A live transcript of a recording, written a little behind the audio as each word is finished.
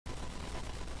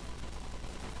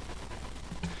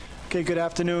Okay, good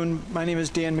afternoon. My name is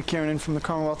Dan McKiernan from the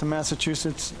Commonwealth of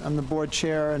Massachusetts. I'm the board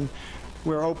chair, and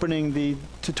we're opening the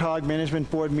Tautog Management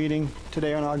Board meeting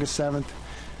today on August 7th.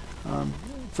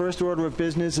 First order of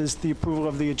business is the approval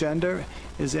of the agenda.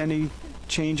 Is any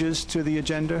changes to the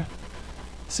agenda?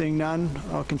 Seeing none,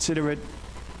 I'll consider it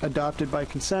adopted by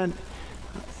consent.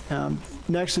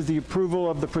 Next is the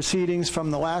approval of the proceedings from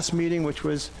the last meeting, which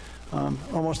was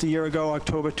almost a year ago,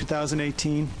 October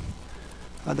 2018.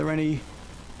 Are there any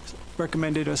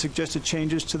recommended or suggested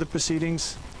changes to the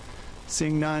proceedings?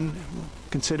 Seeing none, we'll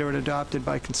consider it adopted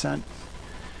by consent.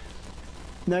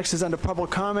 Next is under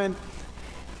public comment.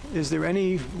 Is there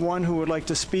anyone who would like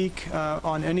to speak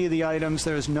on any of the items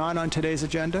that is not on today's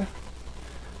agenda?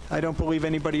 I don't believe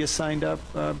anybody has signed up,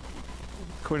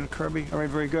 according to Kirby. All right,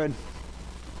 very good.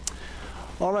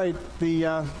 All right,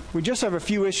 we just have a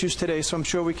few issues today, so I'm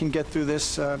sure we can get through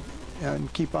this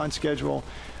and keep on schedule.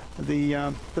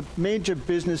 The major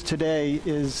business today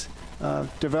is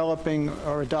developing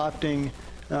or adopting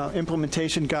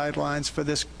implementation guidelines for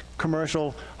this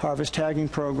commercial harvest tagging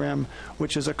program,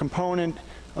 which is a component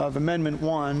of Amendment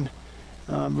 1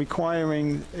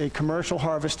 requiring a commercial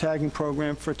harvest tagging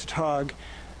program for Tautog.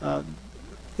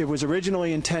 It was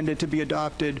originally intended to be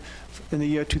adopted in the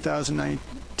year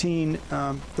 2019.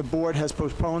 The board has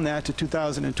postponed that to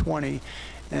 2020,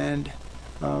 and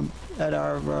at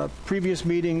our previous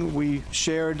meeting, we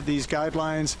shared these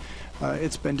guidelines.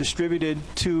 It's been distributed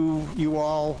to you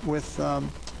all with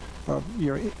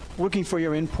looking for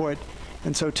your input.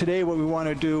 And so today what we want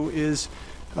to do is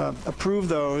approve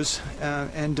those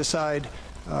and decide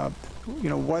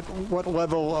what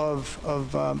level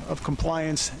of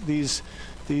compliance these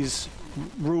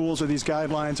rules or these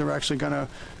guidelines are actually going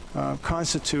to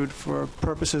constitute for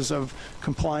purposes of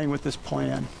complying with this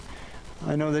plan.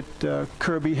 I know that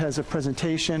Kirby has a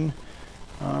presentation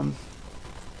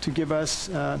to give us.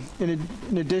 In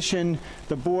addition,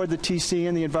 the board, the TC,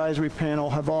 and the advisory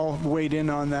panel have all weighed in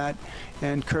on that,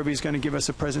 and Kirby's going to give us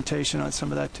a presentation on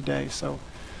some of that today. So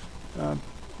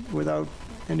without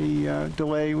any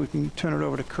delay, we can turn it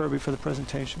over to Kirby for the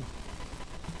presentation.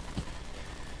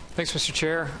 Thanks, Mr.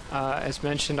 Chair. As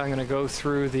mentioned, I'm going to go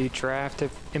through the draft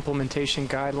implementation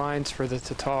guidelines for the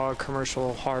Tautog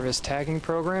Commercial Harvest Tagging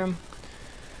Program.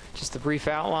 Just a brief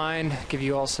outline, give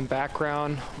you all some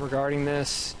background regarding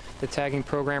this, the tagging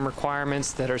program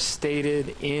requirements that are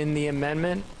stated in the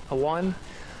Amendment 1,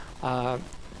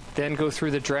 then go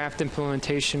through the draft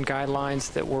implementation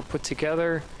guidelines that were put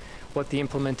together, what the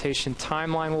implementation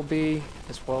timeline will be,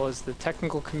 as well as the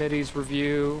technical committee's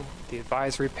review, the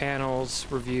advisory panel's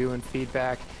review and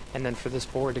feedback, and then for this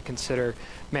board to consider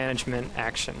management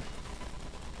action.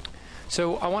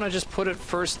 So I want to just put it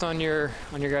first on your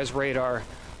guys' radar.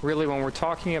 Really, when we're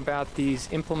talking about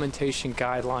these implementation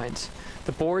guidelines,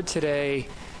 the board today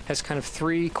has kind of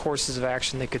three courses of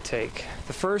action they could take.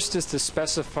 The first is to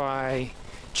specify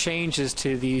changes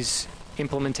to these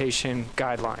implementation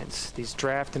guidelines, these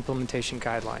draft implementation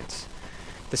guidelines.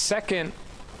 The second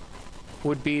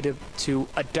would be to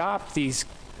adopt these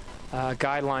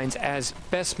guidelines as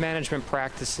best management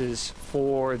practices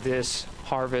for this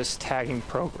harvest tagging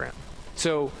program.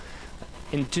 So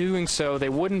in doing so, they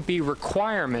wouldn't be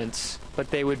requirements,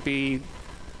 but they would be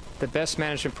the best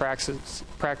management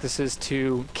practices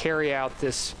to carry out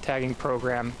this tagging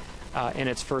program in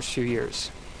its first few years.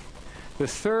 The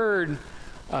third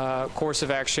course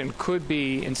of action could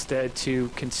be instead to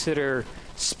consider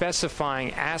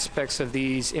specifying aspects of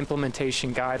these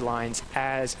implementation guidelines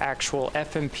as actual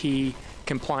FMP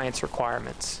compliance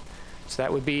requirements. So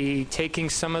that would be taking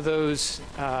some of those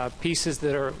pieces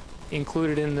that are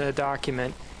included in the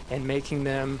document and making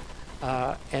them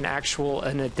an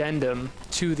addendum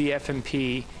to the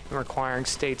FMP and requiring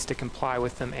states to comply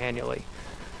with them annually.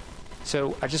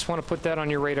 So I just want to put that on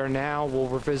your radar now. We'll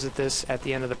revisit this at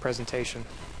the end of the presentation.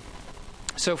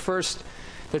 So first,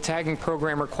 the tagging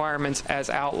program requirements as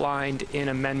outlined in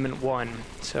Amendment 1.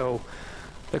 So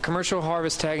the commercial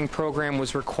harvest tagging program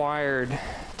was required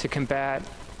to combat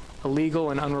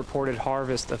illegal and unreported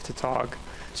harvest of Tautog.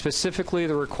 Specifically,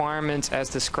 the requirements as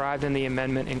described in the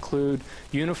amendment include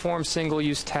uniform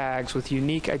single-use tags with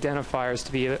unique identifiers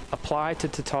to be applied to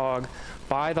Tautog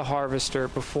by the harvester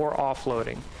before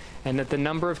offloading, and that the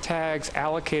number of tags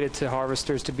allocated to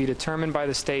harvesters to be determined by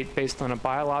the state based on a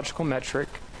biological metric,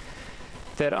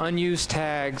 that unused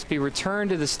tags be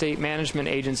returned to the state management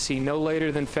agency no later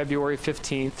than February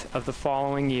 15th of the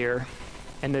following year,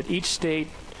 and that each state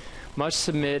must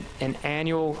submit an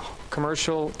annual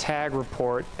commercial tag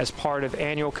report as part of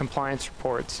annual compliance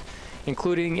reports,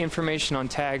 including information on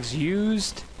tags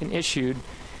used and issued,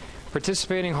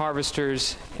 participating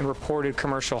harvesters, and reported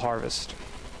commercial harvest.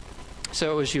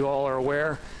 So as you all are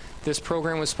aware, this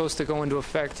program was supposed to go into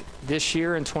effect this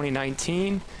year in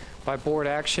 2019. By board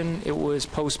action, it was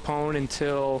postponed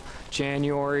until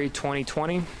January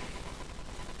 2020.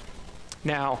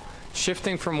 Now,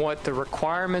 shifting from what the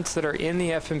requirements that are in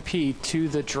the F&P to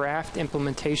the draft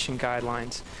implementation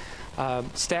guidelines,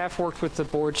 staff worked with the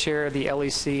board chair, the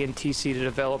LEC, and TC to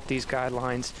develop these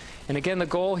guidelines. And again, the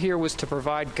goal here was to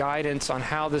provide guidance on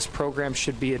how this program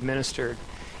should be administered,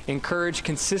 encourage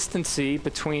consistency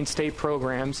between state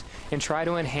programs, and try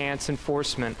to enhance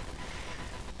enforcement.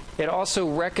 It also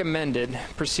recommended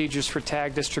procedures for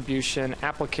tag distribution,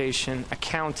 application,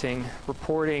 accounting,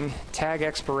 reporting, tag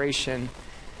expiration,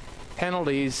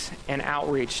 penalties, and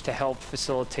outreach to help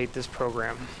facilitate this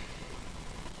program.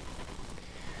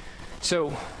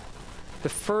 So the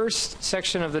first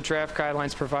section of the draft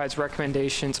guidelines provides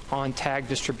recommendations on tag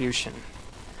distribution.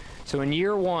 So in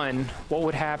year one, what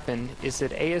would happen is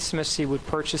that ASMSC would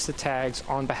purchase the tags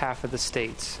on behalf of the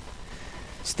states.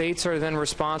 States are then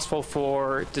responsible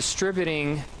for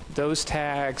distributing those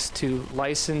tags to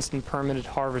licensed and permitted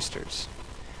harvesters.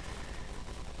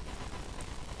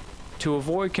 To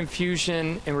avoid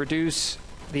confusion and reduce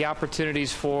the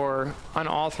opportunities for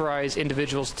unauthorized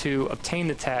individuals to obtain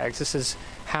the tags, this is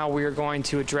how we are going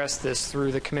to address this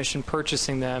through the Commission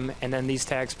purchasing them and then these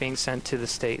tags being sent to the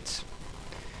states.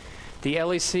 The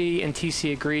LEC and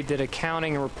TC agreed that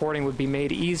accounting and reporting would be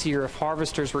made easier if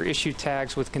harvesters were issued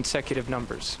tags with consecutive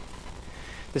numbers.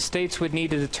 The states would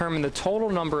need to determine the total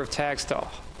number of tags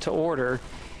to order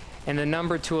and the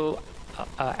number to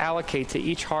allocate to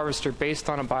each harvester based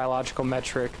on a biological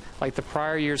metric, like the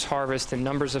prior year's harvest and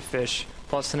numbers of fish,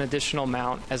 plus an additional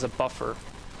amount as a buffer.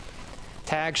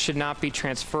 Tags should not be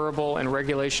transferable, and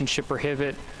regulations should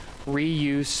prohibit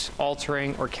reuse,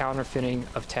 altering, or counterfeiting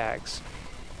of tags.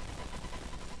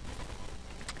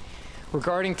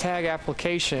 Regarding tag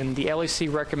application, the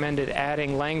LEC recommended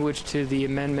adding language to the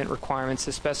amendment requirements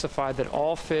to specify that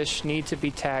all fish need to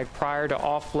be tagged prior to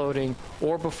offloading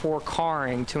or before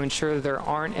carring to ensure that there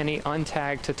aren't any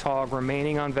untagged tautog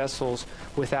remaining on vessels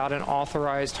without an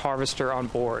authorized harvester on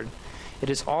board. It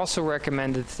is also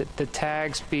recommended that the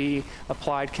tags be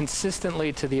applied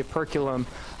consistently to the operculum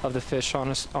of the fish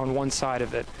on one side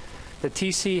of it. The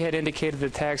TC had indicated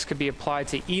that tags could be applied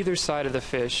to either side of the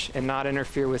fish and not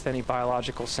interfere with any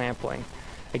biological sampling.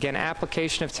 Again,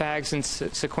 application of tags in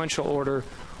sequential order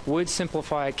would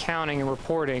simplify accounting and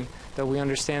reporting, though we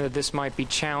understand that this might be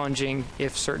challenging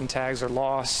if certain tags are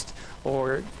lost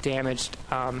or damaged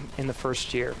in the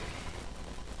first year.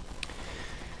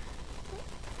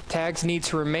 Tags need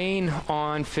to remain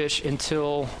on fish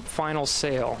until final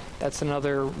sale. That's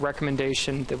another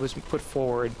recommendation that was put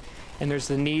forward. And there's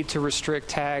the need to restrict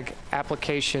tag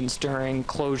applications during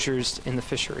closures in the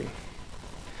fishery.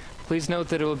 Please note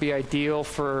that it would be ideal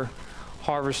for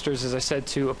harvesters, as I said,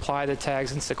 to apply the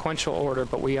tags in sequential order,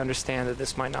 but we understand that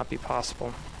this might not be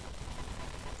possible.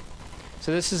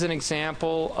 So this is an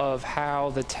example of how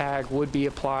the tag would be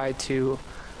applied to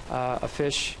a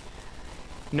fish.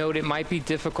 Note it might be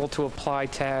difficult to apply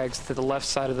tags to the left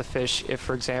side of the fish if,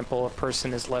 for example, a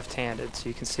person is left-handed. So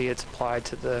you can see it's applied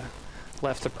to the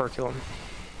left operculum.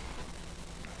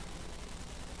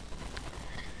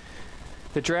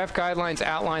 The draft guidelines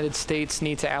outline that states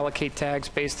need to allocate tags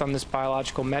based on this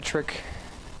biological metric.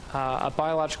 A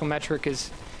biological metric is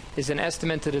an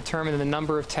estimate to determine the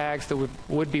number of tags that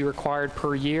would be required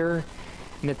per year,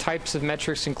 and the types of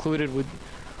metrics included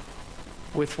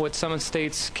with what some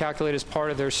states calculate as part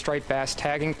of their striped bass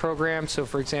tagging program. So,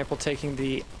 for example, taking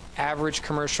the average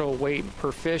commercial weight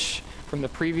per fish from the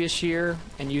previous year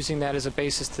and using that as a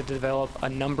basis to develop a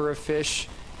number of fish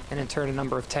and in turn a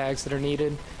number of tags that are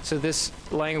needed. So this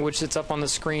language that's up on the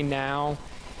screen now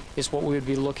is what we would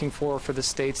be looking for the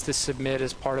states to submit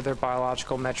as part of their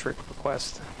biological metric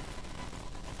request.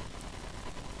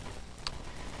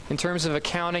 In terms of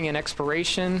accounting and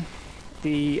expiration,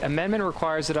 the amendment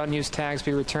requires that unused tags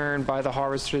be returned by the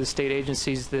harvester to the state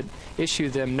agencies that issue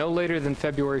them no later than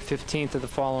February 15th of the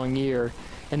following year.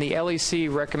 And the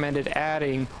LEC recommended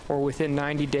adding or within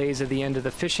 90 days of the end of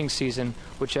the fishing season,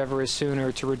 whichever is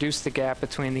sooner, to reduce the gap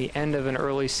between the end of an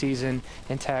early season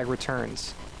and tag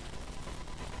returns.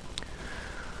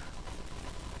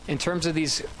 In terms of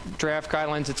these draft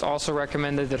guidelines, it's also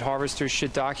recommended that harvesters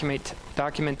should document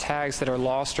tags that are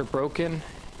lost or broken,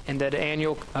 and that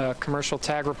annual commercial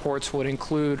tag reports would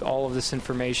include all of this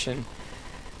information.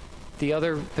 The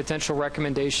other potential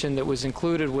recommendation that was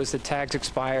included was that tags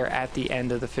expire at the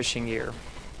end of the fishing year.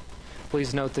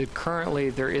 Please note that currently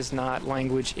there is not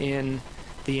language in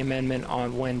the amendment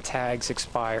on when tags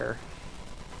expire.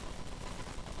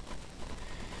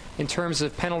 In terms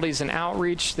of penalties and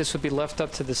outreach, this would be left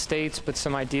up to the states, but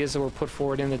some ideas that were put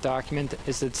forward in the document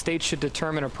is that states should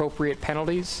determine appropriate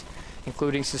penalties,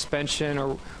 including suspension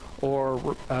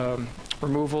or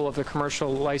removal of the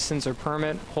commercial license or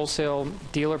permit, wholesale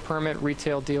dealer permit,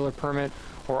 retail dealer permit,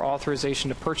 or authorization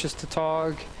to purchase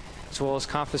Tautog, as well as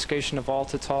confiscation of all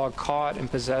Tautog caught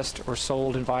and possessed or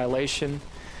sold in violation,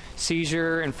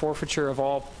 seizure and forfeiture of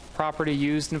all property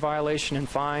used in violation, and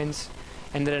fines,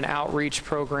 and then an outreach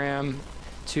program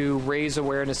to raise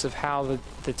awareness of how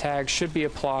the tag should be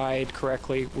applied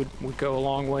correctly would go a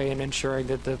long way in ensuring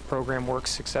that the program works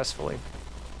successfully.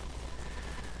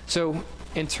 So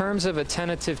in terms of a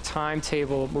tentative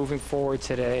timetable moving forward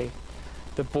today,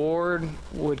 the board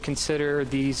would consider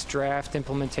these draft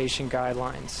implementation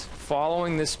guidelines.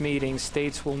 Following this meeting,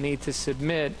 states will need to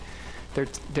submit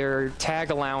their tag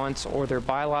allowance or their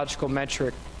biological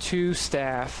metric to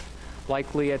staff,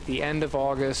 likely at the end of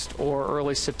August or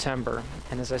early September.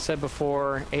 And as I said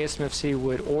before, ASMFC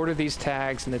would order these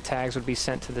tags and the tags would be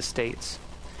sent to the states.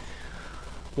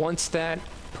 Once that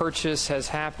purchase has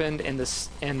happened and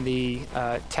the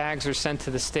tags are sent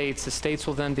to the states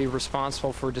will then be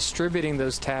responsible for distributing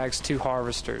those tags to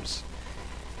harvesters.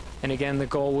 And again, the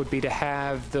goal would be to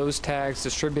have those tags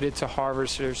distributed to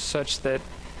harvesters such that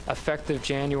effective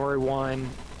January 1,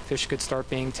 fish could start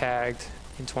being tagged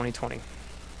in 2020.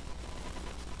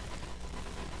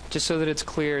 Just so that it's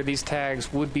clear, these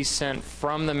tags would be sent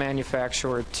from the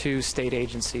manufacturer to state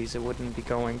agencies. It wouldn't be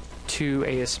going to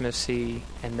ASMFC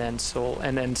and then sold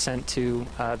and then sent to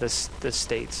the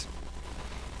states.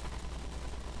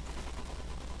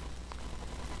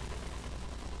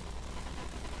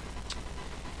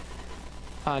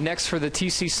 Next, for the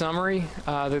TC summary,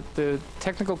 the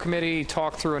technical committee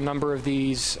talked through a number of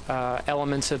these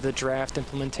elements of the draft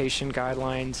implementation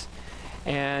guidelines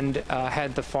and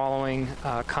had the following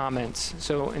comments.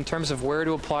 So in terms of where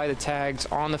to apply the tags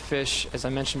on the fish, as I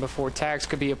mentioned before, tags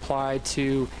could be applied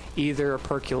to either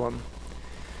operculum.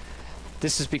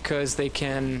 This is because they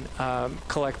can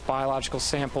collect biological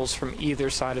samples from either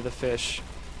side of the fish.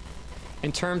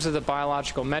 In terms of the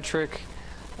biological metric,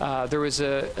 there was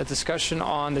a discussion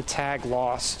on the tag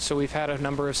loss. So we've had a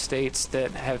number of states that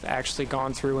have actually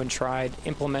gone through and tried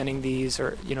implementing these,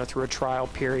 or through a trial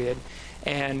period.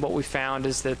 And what we found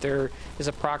is that there is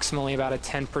approximately about a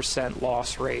 10%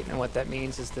 loss rate. And what that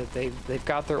means is that they've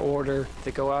got their order,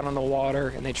 they go out on the water,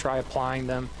 and they try applying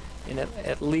them, and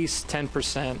at least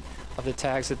 10% of the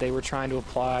tags that they were trying to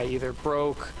apply either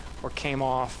broke or came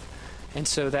off. And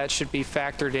so that should be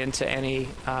factored into any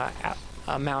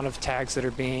amount of tags that are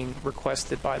being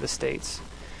requested by the states.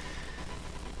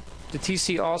 The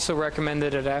TC also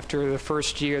recommended that after the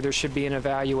first year there should be an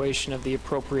evaluation of the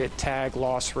appropriate tag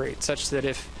loss rate, such that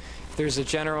if there's a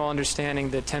general understanding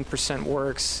that 10%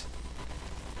 works,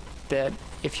 that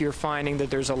if you're finding that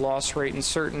there's a loss rate in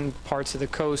certain parts of the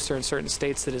coast or in certain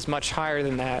states that is much higher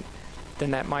than that,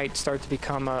 then that might start to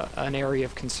become an area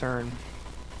of concern.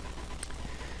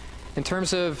 In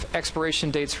terms of expiration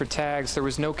dates for tags, there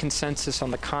was no consensus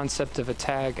on the concept of a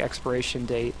tag expiration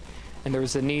date, and there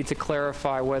was a need to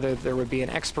clarify whether there would be an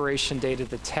expiration date of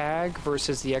the tag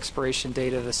versus the expiration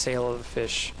date of the sale of the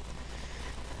fish.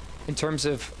 In terms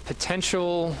of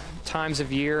potential times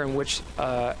of year in which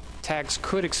tags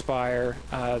could expire,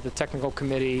 the technical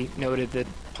committee noted that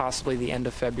possibly the end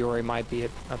of February might be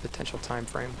a potential time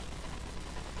frame.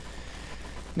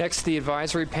 Next, the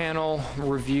advisory panel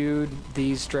reviewed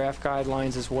these draft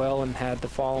guidelines as well and had the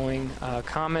following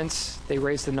comments. They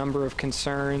raised a number of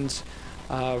concerns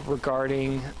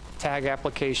regarding tag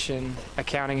application,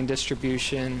 accounting and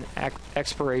distribution,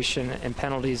 expiration, and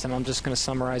penalties, and I'm just going to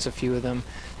summarize a few of them.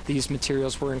 These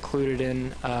materials were included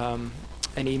in an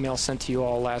email sent to you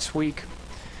all last week.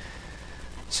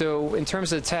 So in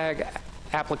terms of the tag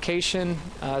application,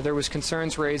 there was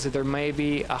concerns raised that there may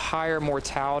be a higher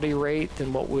mortality rate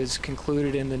than what was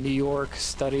concluded in the New York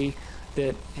study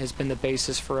that has been the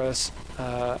basis for us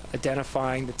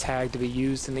identifying the tag to be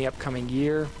used in the upcoming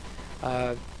year.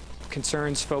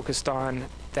 Concerns focused on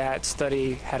that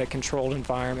study had a controlled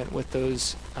environment with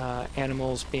those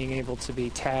animals being able to be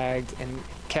tagged and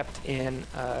kept in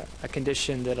a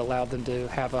condition that allowed them to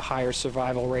have a higher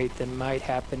survival rate than might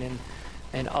happen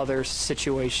in other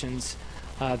situations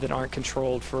that aren't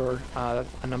controlled for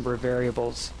a number of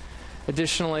variables.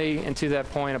 Additionally, and to that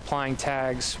point, applying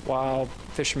tags while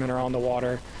fishermen are on the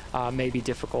water may be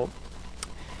difficult.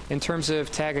 In terms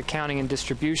of tag accounting and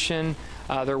distribution,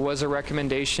 there was a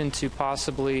recommendation to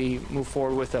possibly move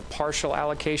forward with a partial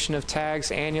allocation of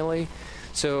tags annually.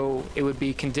 So it would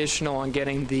be conditional on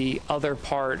getting the other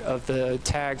part of the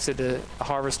tags that the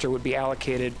harvester would be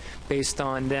allocated based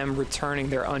on them returning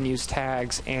their unused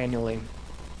tags annually.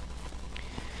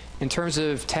 In terms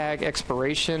of tag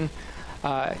expiration,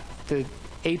 the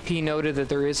AP noted that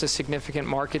there is a significant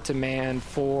market demand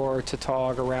for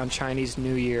Tautog around Chinese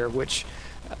New Year, which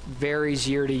varies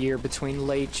year to year between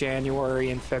late January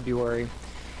and February.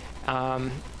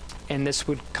 And this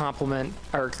would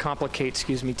complicate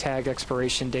tag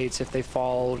expiration dates if they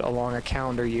followed along a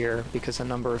calendar year, because a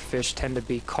number of fish tend to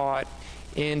be caught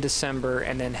in December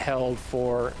and then held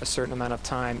for a certain amount of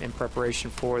time in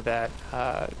preparation for that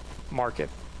market.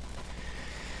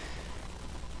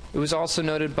 It was also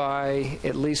noted by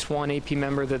at least one AP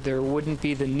member that there wouldn't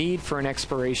be the need for an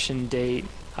expiration date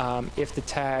if the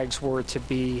tags were to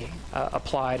be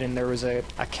applied and there was a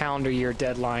calendar year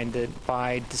deadline that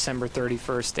by December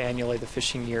 31st annually the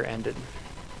fishing year ended.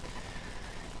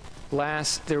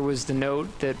 Last, there was the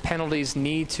note that penalties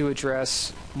need to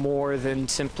address more than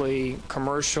simply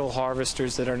commercial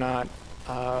harvesters that are not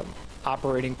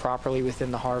operating properly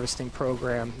within the harvesting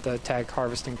program, the tag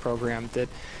harvesting program, that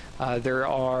there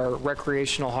are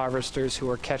recreational harvesters who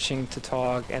are catching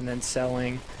Tautog and then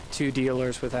selling to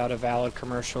dealers without a valid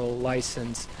commercial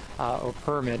license or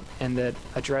permit, and that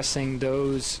addressing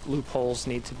those loopholes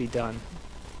need to be done.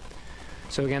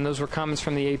 So again, those were comments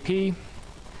from the AP.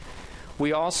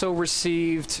 We also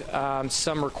received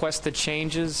some requested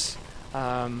changes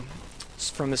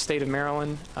from the state of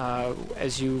Maryland.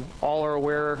 As you all are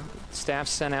aware, staff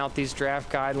sent out these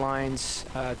draft guidelines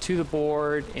to the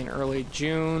board in early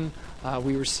June.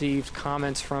 We received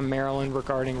comments from Maryland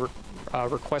regarding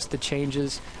requested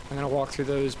changes. I'm going to walk through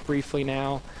those briefly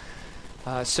now.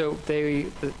 So they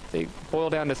boil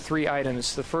down to 3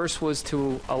 items. The first was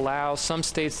to allow some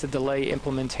states to delay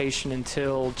implementation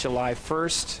until July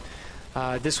 1st.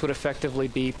 This would effectively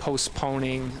be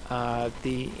postponing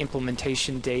the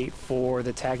implementation date for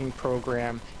the tagging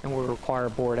program and would require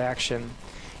board action.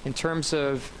 In terms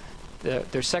of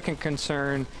their second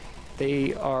concern,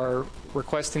 they are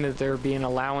requesting that there be an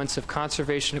allowance of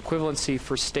conservation equivalency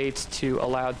for states to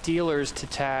allow dealers to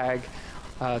tag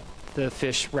the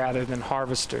fish rather than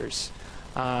harvesters.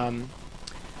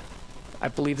 I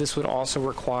believe this would also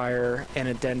require an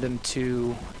addendum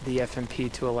to the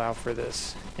FMP to allow for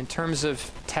this. In terms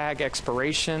of tag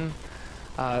expiration,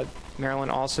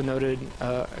 Maryland also noted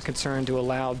a concern to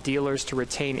allow dealers to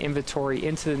retain inventory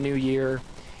into the new year.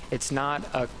 It's not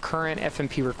a current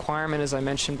FMP requirement, as I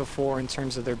mentioned before, in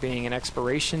terms of there being an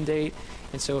expiration date.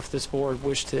 And so if this board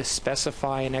wished to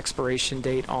specify an expiration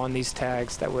date on these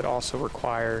tags, that would also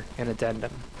require an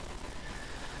addendum.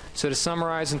 So to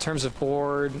summarize, in terms of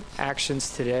board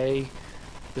actions today,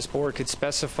 this board could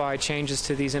specify changes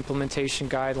to these implementation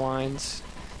guidelines.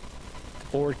 The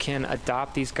board can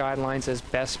adopt these guidelines as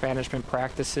best management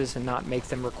practices and not make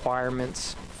them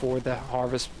requirements for the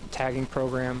harvest tagging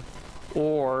program.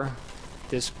 Or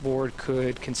this board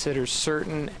could consider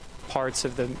certain parts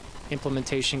of the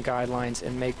implementation guidelines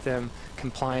and make them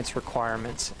compliance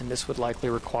requirements, and this would likely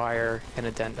require an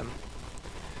addendum.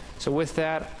 So with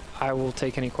that, I will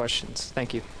take any questions.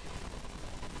 Thank you.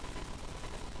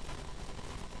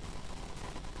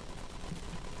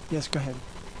 Yes, go ahead.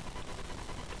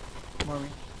 Maureen.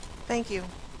 Thank you.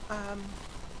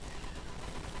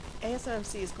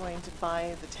 ASMC is going to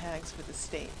buy the tags for the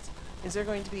states. Is there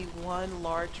going to be one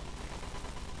large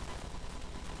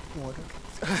Order.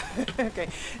 okay.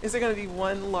 Is there going to be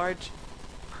one large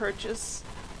purchase?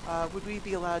 Would we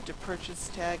be allowed to purchase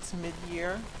tags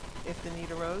mid-year if the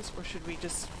need arose, or should we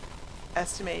just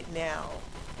estimate now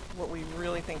what we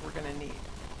really think we're going to need?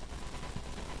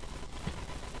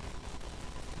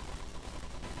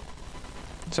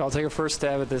 So I'll take a first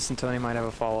stab at this, and Tony might have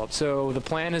a follow-up. So the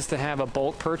plan is to have a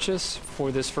bulk purchase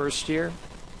for this first year.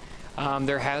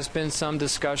 There has been some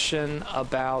discussion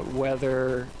about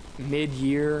whether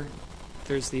mid-year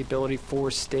there's the ability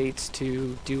for states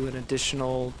to do an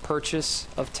additional purchase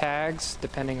of tags,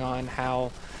 depending on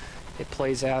how it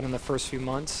plays out in the first few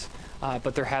months.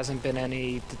 But there hasn't been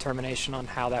any determination on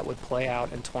how that would play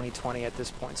out in 2020 at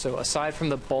this point. So aside from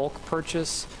the bulk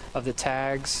purchase of the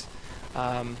tags,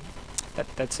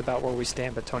 that's about where we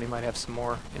stand, but Tony might have some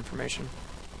more information.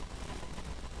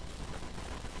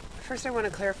 First, I want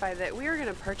to clarify that we are going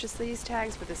to purchase these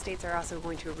tags, but the states are also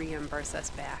going to reimburse us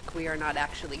back. We are not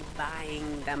actually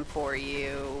buying them for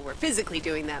you. We're physically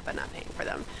doing that, but not paying for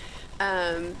them.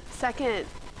 Second,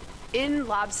 in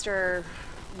lobster,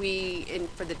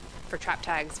 for trap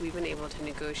tags, we've been able to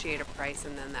negotiate a price,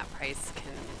 and then that price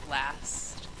can last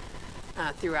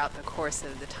throughout the course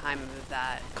of the time of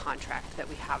that contract that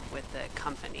we have with the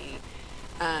company.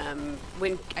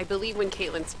 I believe when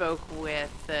Caitlin spoke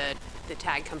with the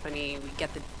tag company, we get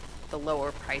the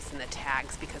lower price in the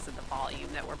tags because of the volume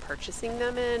that we're purchasing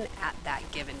them in at that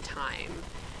given time.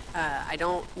 I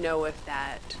don't know if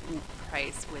that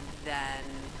price would then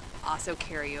also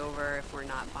carry over if we're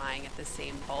not buying at the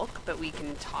same bulk, but we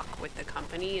can talk with the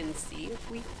company and see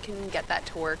if we can get that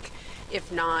to work.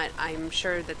 If not, I'm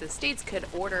sure that the states could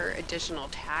order additional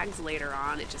tags later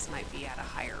on. It just might be at a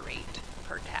higher rate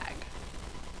per tag.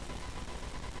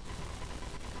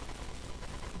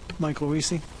 Mike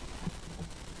Luisi.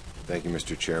 Thank you,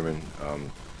 Mr. Chairman.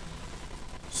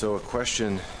 So a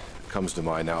question comes to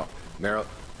mind now.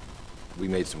 We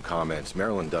made some comments.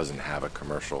 Maryland doesn't have a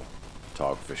commercial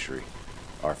tog fishery.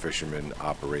 Our fishermen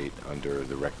operate under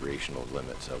the recreational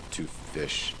limits of 2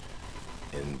 fish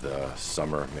in the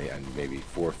summer and maybe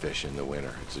 4 fish in the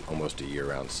winter. It's almost a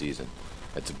year-round season.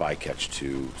 It's a bycatch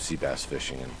to sea bass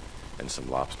fishing and some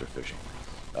lobster fishing.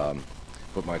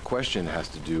 But my question has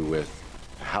to do with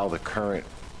how the current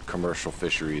commercial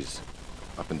fisheries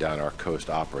up and down our coast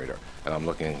operate. And I'm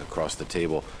looking across the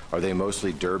table. Are they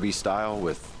mostly derby style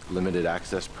with limited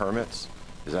access permits?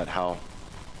 Is that how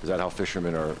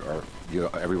fishermen are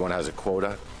everyone has a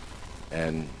quota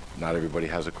and not everybody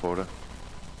has a quota?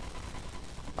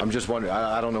 I'm just wondering,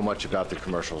 I don't know much about the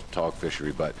commercial tog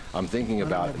fishery, but I'm thinking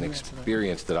about an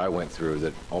experience that I went through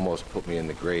that almost put me in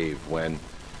the grave when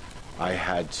I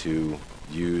had to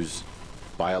use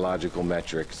biological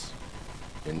metrics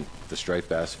in the striped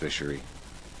bass fishery.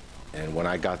 And when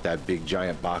I got that big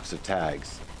giant box of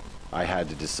tags, I had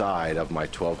to decide of my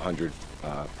 1,200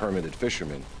 permitted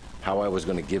fishermen how I was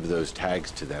going to give those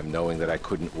tags to them, knowing that I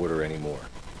couldn't order any more.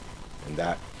 And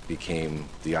that became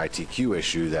the ITQ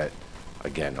issue that,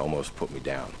 again, almost put me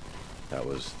down. That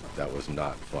was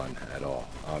not fun at all.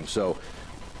 So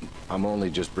I'm only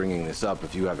just bringing this up.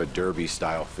 If you have a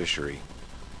derby-style fishery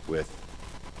with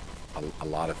a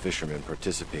lot of fishermen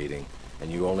participating,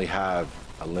 and you only have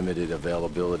a limited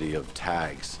availability of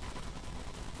tags,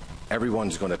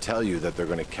 everyone's going to tell you that they're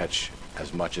going to catch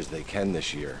as much as they can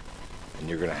this year, and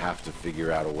you're going to have to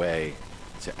figure out a way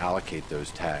to allocate those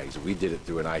tags. We did it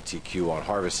through an ITQ on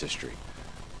harvest history,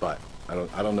 but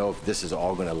I don't know if this is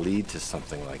all going to lead to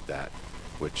something like that,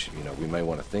 which we may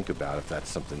want to think about if that's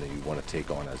something that you want to take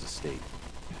on as a state.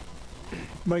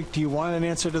 Mike, do you want an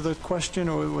answer to the question,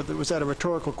 or was that a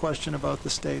rhetorical question about the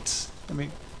states? I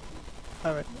mean,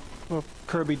 all right. Well,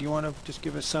 Kirby, do you want to just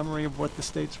give a summary of what the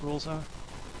state's rules are?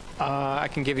 I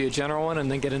can give you a general one and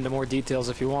then get into more details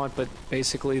if you want, but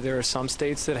basically there are some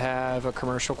states that have a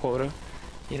commercial quota,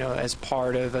 as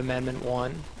part of Amendment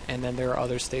 1, and then there are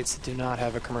other states that do not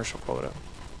have a commercial quota.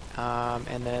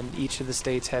 And then each of the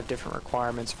states have different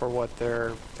requirements for what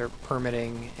their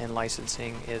permitting and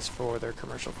licensing is for their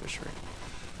commercial fishery.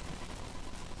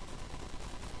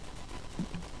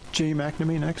 Jay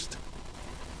McNamee next.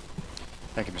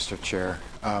 Thank you, Mr. Chair.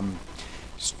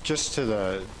 Just to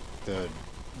the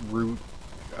root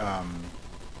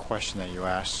question that you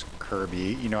asked,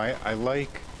 Kirby, I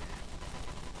like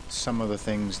some of the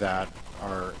things that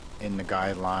are in the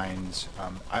guidelines.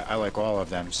 I like all of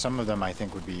them. Some of them I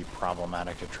think would be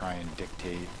problematic to try and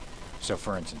dictate. So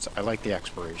for instance, I like the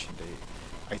expiration date.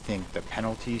 I think the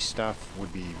penalty stuff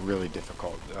would be really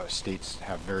difficult. States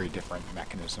have very different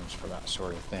mechanisms for that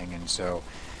sort of thing, and so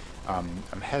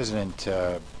I'm hesitant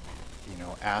to,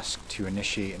 ask to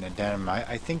initiate an addendum.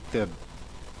 I think the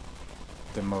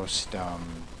most,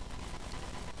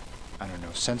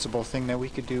 sensible thing that we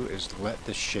could do is let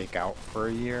this shake out for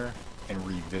a year and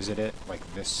revisit it like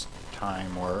this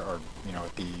time or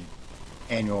at the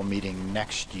annual meeting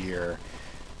next year.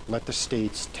 Let the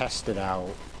states test it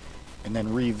out and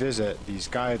then revisit these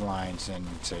guidelines and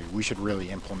say we should really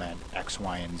implement X,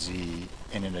 Y, and Z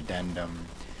in an addendum.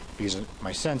 Because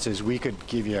my sense is we could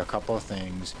give you a couple of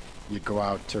things, you'd go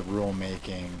out to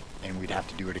rulemaking, and we'd have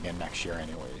to do it again next year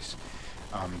anyways.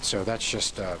 So that's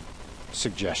just a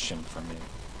suggestion from me.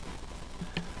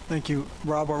 Thank you.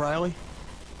 Rob O'Reilly?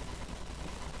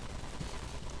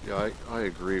 Yeah, I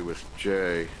agree with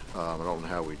Jay. I don't know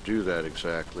how we do that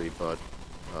exactly, but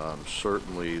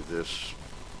certainly this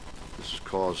has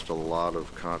caused a lot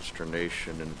of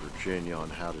consternation in Virginia on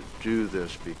how to do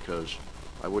this, because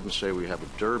I wouldn't say we have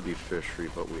a derby fishery,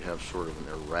 but we have sort of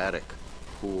an erratic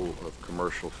pool of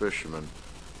commercial fishermen,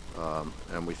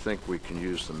 and we think we can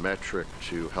use the metric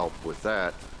to help with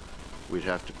that. We'd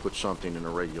have to put something in a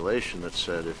regulation that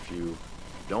said if you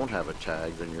don't have a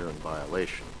tag, then you're in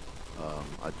violation.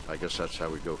 I guess that's how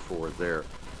we go forward there.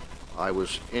 I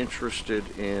was interested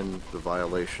in the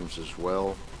violations as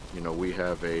well. We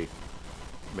have a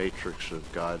matrix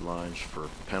of guidelines for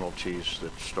penalties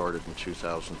that started in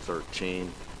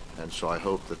 2013. And so I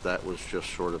hope that that was just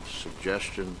sort of a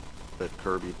suggestion that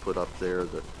Kirby put up there,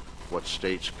 that what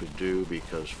states could do,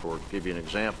 because for give you an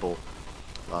example,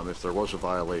 if there was a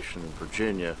violation in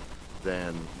Virginia,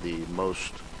 then the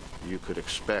most you could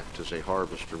expect as a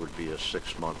harvester would be a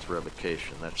 6-month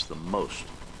revocation. That's the most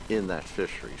in that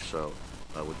fishery. So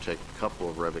it would take a couple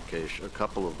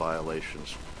of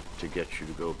violations to get you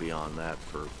to go beyond that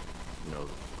for,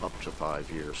 up to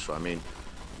 5 years. So I mean,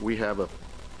 we have a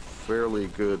fairly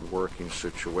good working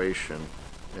situation,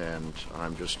 and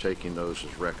I'm just taking those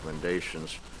as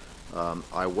recommendations.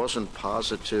 I wasn't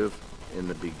positive in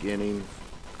the beginning,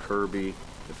 Kirby,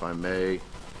 if I may,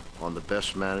 on the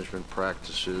best management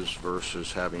practices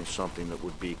versus having something that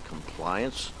would be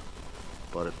compliance.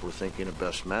 But if we're thinking of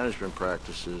best management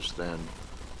practices, then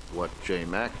what Jay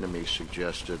McNamee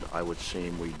suggested, I would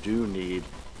seem we do need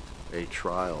a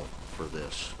trial for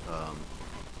this.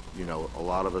 A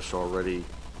lot of us already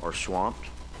are swamped,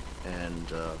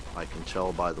 and I can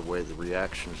tell by the way the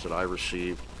reactions that I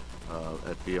received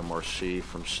at BMRC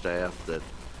from staff that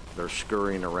they're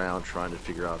scurrying around trying to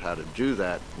figure out how to do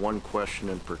that. One question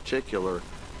in particular,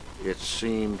 it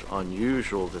seemed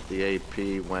unusual that the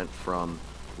AP went from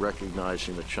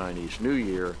recognizing the Chinese New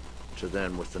Year to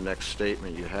then with the next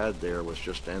statement you had there was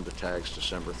just end the tags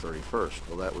December 31st.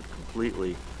 Well, that would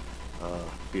completely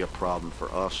be a problem for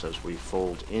us as we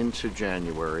fold into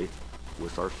January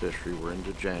with our fishery. We're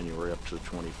into January up to the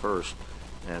 21st,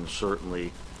 and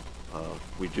certainly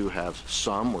we do have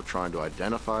some. We're trying to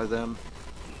identify them.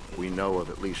 We know of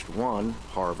at least one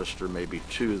harvester, maybe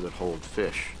two, that hold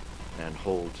fish and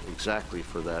hold exactly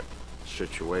for that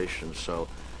situation. So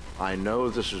I know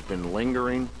this has been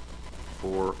lingering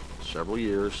for several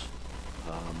years,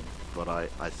 but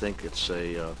I think it's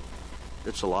a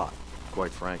lot,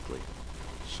 quite frankly.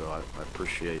 So I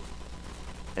appreciate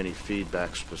any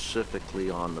feedback specifically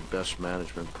on the best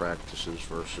management practices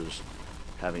versus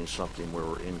having something where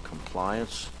we're in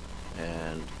compliance,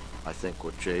 and I think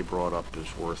what Jay brought up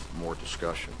is worth more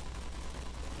discussion.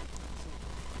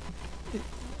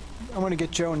 I want to get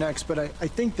Joe next, but I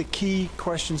think the key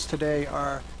questions today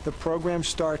are the program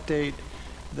start date,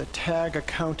 the tag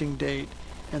accounting date,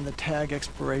 and the tag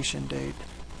expiration date.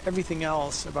 Everything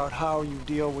else about how you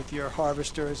deal with your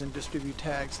harvesters and distribute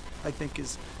tags, I think,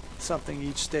 is something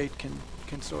each state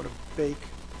can sort of bake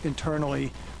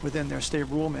internally within their state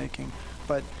rulemaking.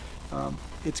 But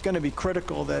it's going to be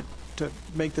critical that to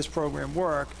make this program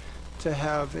work, to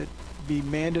have it be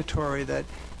mandatory that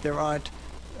there aren't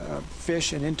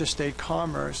fish in interstate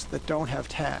commerce that don't have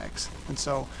tags. And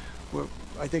so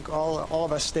I think all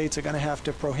of our states are going to have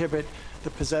to prohibit the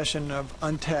possession of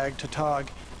untagged tautog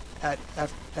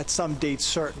at some date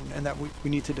certain, and that we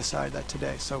need to decide that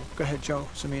today. So go ahead, Joe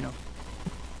Cimino.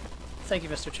 Thank you,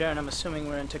 Mr. Chair, and I'm assuming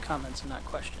we're into comments and not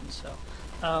questions. So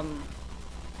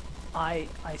I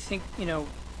think,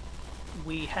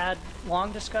 we had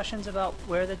long discussions about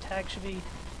where the tag should be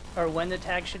or when the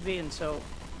tag should be, and so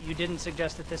you didn't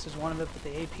suggest that this is one of it, but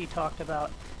the AP talked about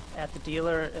at the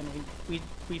dealer, and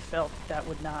we felt that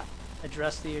would not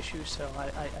address the issue, so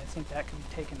I think that can be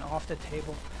taken off the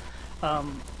table.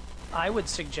 I would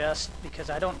suggest, because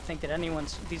I don't think that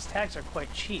these tags are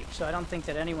quite cheap, so I don't think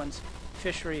that anyone's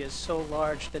fishery is so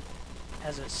large that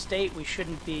as a state we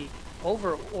shouldn't be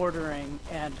over ordering,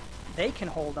 and they can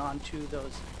hold on to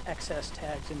those excess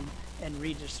tags and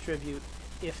redistribute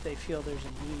if they feel there's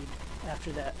a need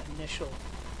after that initial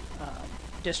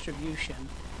distribution.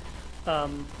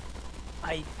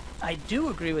 I do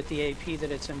agree with the AP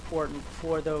that it's important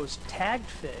for those tagged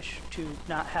fish to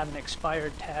not have an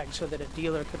expired tag so that a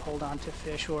dealer could hold on to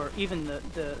fish, or even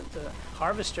the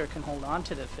harvester can hold on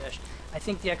to the fish. I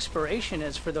think the expiration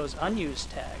is for those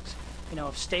unused tags.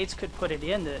 If states could put it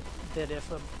in that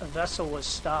if a vessel was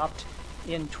stopped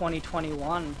in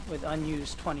 2021 with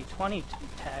unused 2020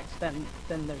 tags, then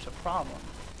there's a problem.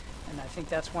 And I think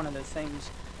that's one of the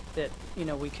things that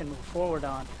we can move forward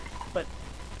on. But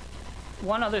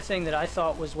one other thing that I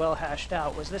thought was well hashed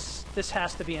out was this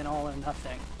has to be an all or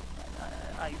nothing.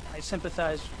 I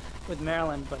sympathize with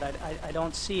Maryland, but I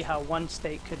don't see how one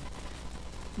state could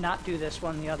not do this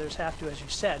when the others have to. As you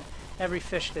said, every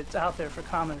fish that's out there for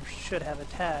commerce should have a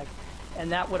tag,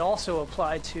 and that would also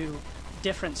apply to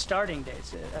different starting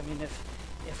dates. I mean,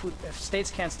 if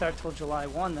states can't start till July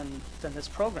 1, then this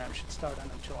program should start on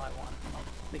July 1. And I'll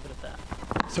leave it at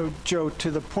that. So, Joe,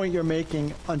 to the point you're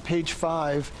making, on page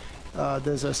 5,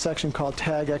 there's a section called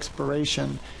tag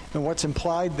expiration, and what's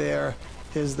implied there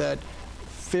is that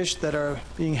fish that are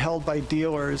being held by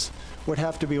dealers would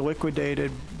have to be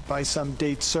liquidated by some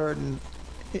date certain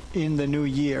in the new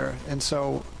year. And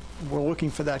so we're looking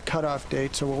for that cutoff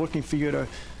date. So we're looking for you to,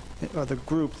 or the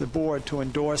group, the board, to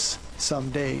endorse some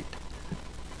date.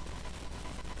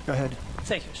 Go ahead.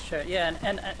 Thank you, Mr. Chair.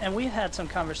 Yeah, and we had some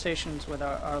conversations with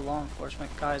our law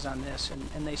enforcement guys on this,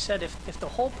 and they said if the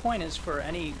whole point is for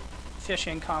any fish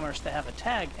in commerce to have a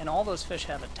tag, and all those fish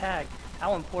have a tag,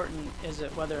 how important is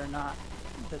it whether or not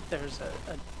that there's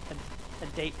a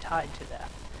date tied to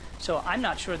that? So I'm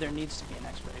not sure there needs to be an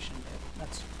expiration date.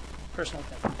 That's personal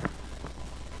opinion.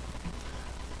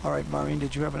 All right, Maureen,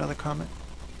 did you have another comment?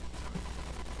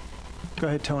 Go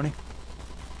ahead, Tony.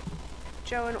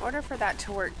 Joe, in order for that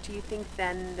to work, do you think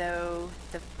then, though,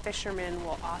 the fishermen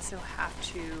will also have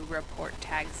to report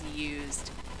tags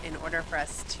used in order for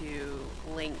us to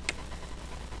link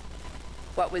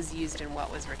what was used and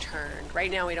what was returned? Right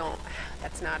now, we don't,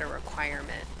 that's not a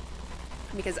requirement.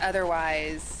 Because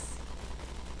otherwise,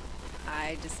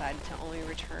 I decided to only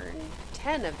return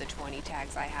 10 of the 20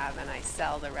 tags I have, and I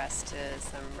sell the rest to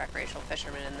some recreational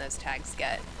fishermen, and those tags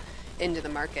get into the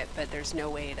market, but there's no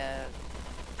way to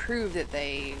prove that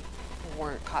they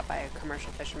weren't caught by a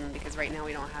commercial fisherman, because right now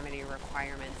we don't have any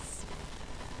requirements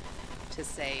to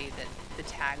say that the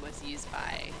tag was used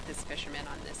by this fisherman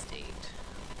on this date.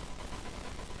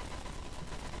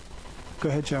 Go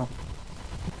ahead, Joe.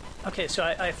 Okay, so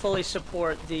I fully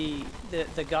support the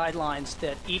guidelines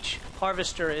that each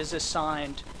harvester is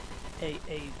assigned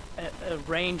a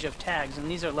range of tags, and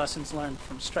these are lessons learned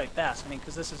from striped bass. I mean,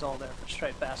 because this is all there for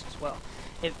striped bass as well.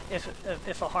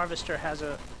 If a harvester has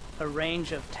a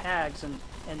range of tags and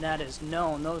that is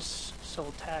known, those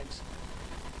sold tags,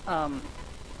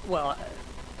 well,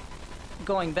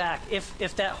 going back,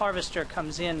 if that harvester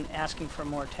comes in asking for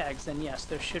more tags, then yes,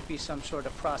 there should be some sort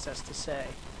of process to say,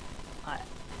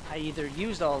 I either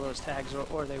used all those tags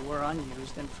or they were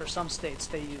unused. And for some states,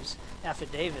 they use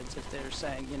affidavits if they're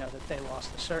saying, you know, that they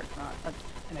lost a certain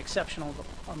an exceptional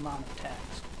amount of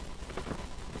tags.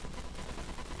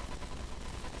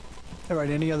 All right,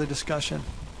 any other discussion?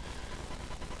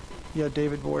 Yeah,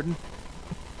 David Borden.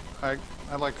 I'd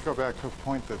like to go back to a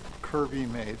point that Kirby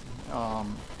made.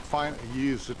 You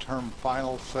used the term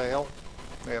final sale.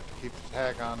 They have to keep the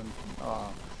tag on,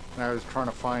 and I was trying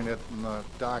to find it in the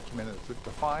document. Is it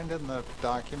defined in the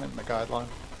document, in the guideline?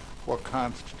 What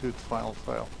constitutes final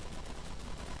sale?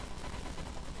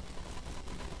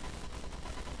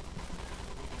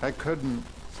 I couldn't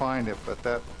find it, but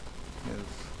that is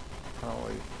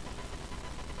probably...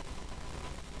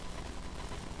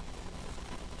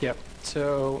 Yep.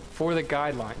 So for the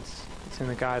guidelines, it's in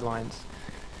the guidelines.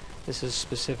 This is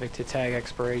specific to tag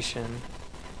expiration.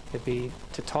 It'd be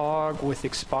Tautog with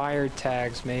expired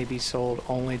tags may be sold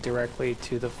only directly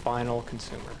to the final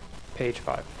consumer. Page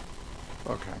 5.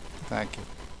 Okay, thank you.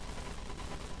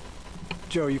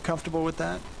 Joe, you comfortable with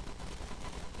that?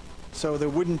 So there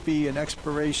wouldn't be an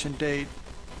expiration date.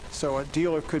 So a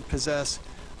dealer could possess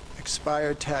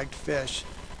expired tagged fish,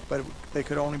 but they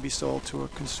could only be sold to a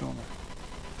consumer.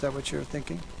 Is that what you're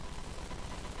thinking?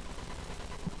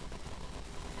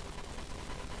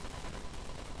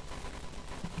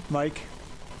 Mike?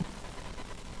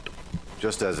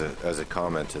 Just as a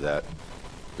comment to that,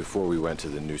 before we went to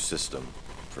the new system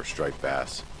for striped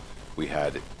bass, we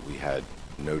had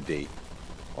no date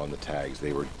on the tags.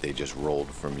 They just rolled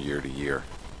from year to year,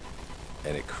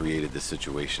 and it created the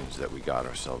situations that we got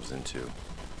ourselves into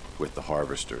with the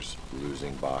harvesters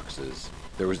losing boxes.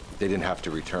 They didn't have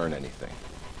to return anything,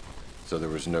 so there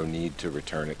was no need to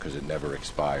return it because it never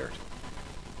expired,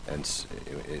 and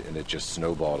it just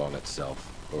snowballed on itself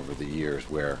over the years,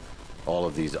 where all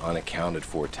of these unaccounted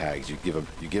for tags, you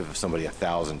give somebody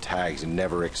 1,000 tags and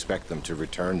never expect them to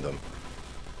return them.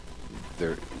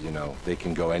 They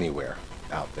can go anywhere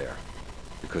out there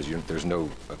because there's no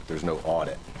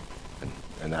audit,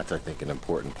 and that's, I think, an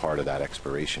important part of that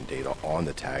expiration date on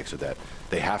the tag, so that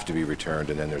they have to be returned,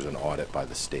 and then there's an audit by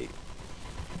the state.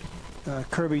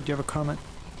 Kirby, do you have a comment?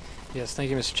 Yes,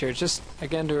 thank you, Mr. Chair. Just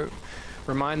again to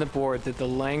remind the board that the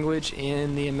language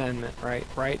in the amendment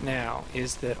right now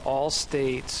is that all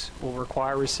states will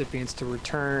require recipients to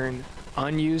return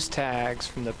unused tags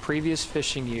from the previous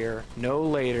fishing year no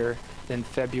later than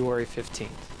February 15th.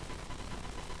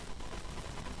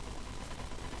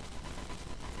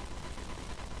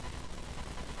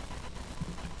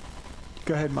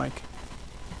 Go ahead, Mike.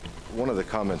 One of the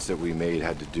comments that we made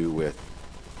had to do with,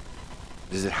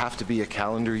 does it have to be a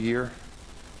calendar year,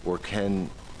 or can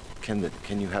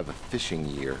you have a fishing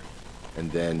year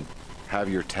and then have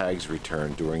your tags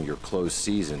returned during your closed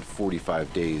season,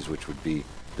 45 days, which would be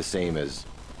the same as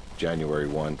January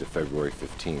 1 to February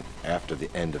 15th, after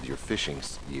the end of your fishing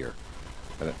year?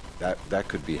 And that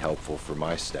could be helpful for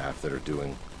my staff that are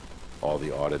doing all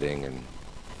the auditing, and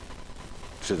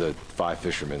to the 5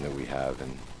 fishermen that we have,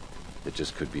 and it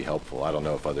just could be helpful. I don't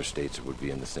know if other states would be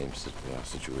in the same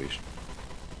situation.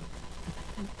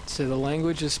 So the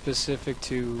language is specific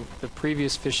to the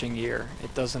previous fishing year.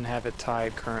 It doesn't have it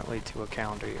tied currently to a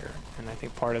calendar year. And I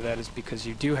think part of that is because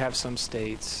you do have some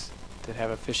states that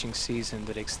have a fishing season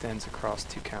that extends across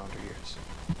 2 calendar years.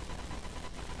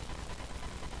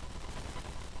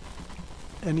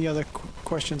 Any other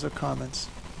questions or comments?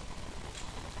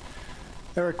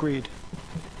 Eric Reed.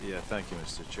 Yeah, thank you,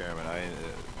 Mr. Chairman.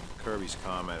 Kirby's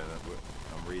comment, and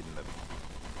I'm reading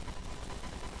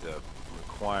the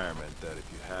requirement that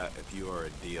if you are a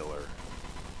dealer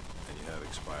and you have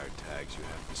expired tags, you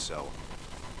have to sell.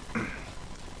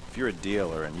 If you're a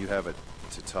dealer and you have a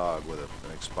Tautog with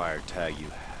an expired tag, you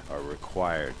are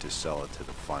required to sell it to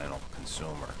the final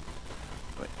consumer.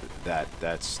 But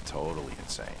that's totally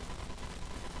insane.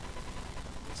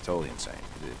 It's totally insane.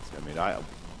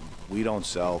 We don't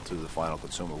sell to the final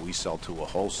consumer. We sell to a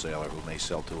wholesaler who may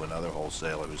sell to another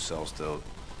wholesaler who sells to,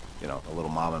 a little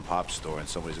mom and pop store, and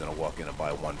somebody's going to walk in and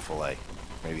buy 1 fillet,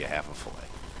 maybe a half a fillet.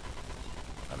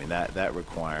 I mean, that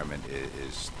requirement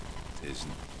is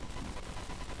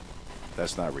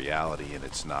that's not reality, and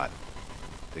it's not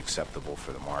acceptable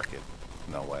for the market.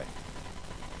 No way.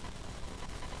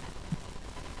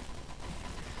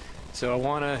 So I'm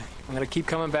going to keep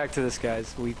coming back to this,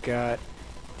 guys. We've got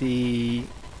the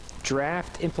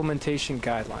draft implementation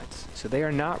guidelines. So they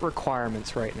are not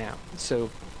requirements right now. So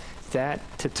that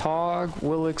Tautog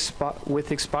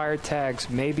with expired tags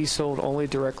may be sold only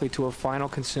directly to a final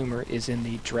consumer is in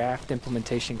the draft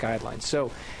implementation guidelines.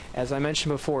 So as I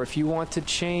mentioned before, if you want to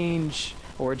change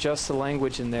or adjust the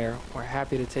language in there, we're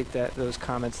happy to take those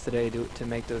comments today to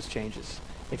make those changes.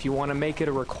 If you want to make it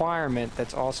a requirement,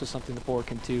 that's also something the board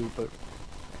can do, but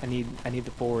I need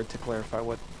the board to clarify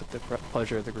what the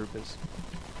pleasure of the group is.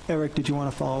 Eric, did you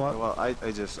want to follow up? Well,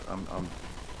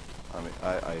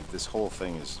 this whole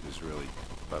thing is really,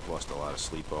 I've lost a lot of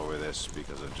sleep over this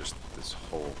because of just this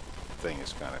whole thing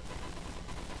is kind of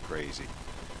crazy.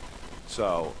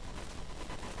 So,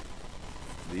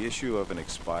 the issue of an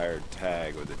expired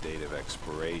tag or the date of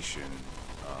expiration,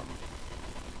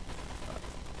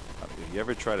 you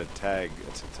ever try to tag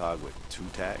a Tautog with 2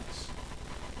 tags?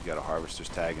 You got a harvester's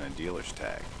tag and a dealer's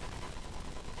tag.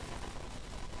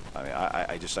 I mean,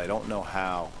 I don't know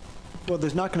how. Well,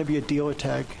 there's not going to be a dealer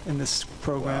tag in this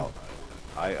program.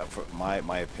 Well,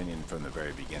 my opinion from the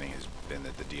very beginning has been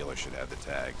that the dealer should have the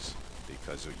tags,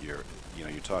 because you're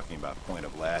talking about point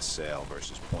of last sale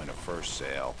versus point of first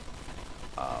sale.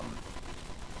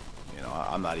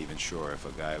 I'm not even sure if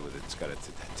a guy that's got a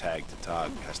tag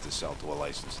Tautog has to sell to a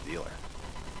licensed dealer.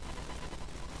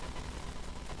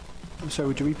 I'm sorry,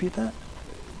 would you repeat that?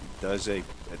 Does a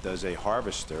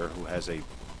harvester who has a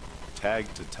tag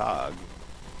Tautog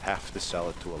have to sell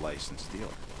it to a licensed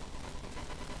dealer?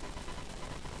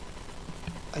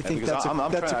 I think that's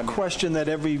a question that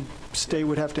every state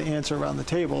would have to answer around the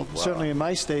table. Well, certainly in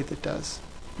my state it does.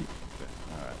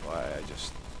 All right, well, I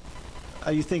just...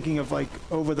 Are you thinking of like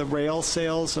over-the-rail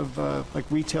sales of like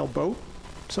retail boat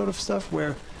sort of stuff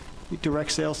where you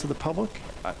direct sales to the public?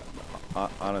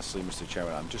 Honestly, Mr.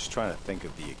 Chairman, I'm just trying to think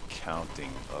of the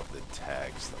accounting of the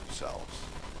tags themselves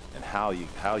and how you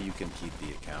can keep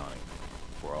the accounting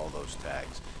for all those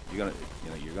tags. You're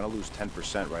gonna lose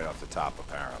 10% right off the top,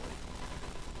 apparently.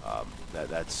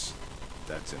 That's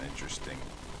an interesting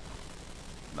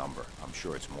number. I'm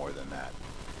sure it's more than that.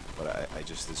 But I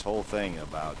just, this whole thing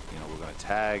about, we're going to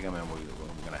tag them and we're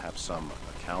going to have some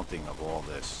accounting of all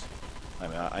this. I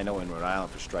mean, I know in Rhode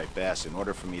Island for striped bass, in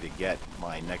order for me to get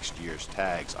my next year's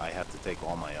tags, I have to take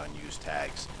all my unused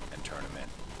tags and turn them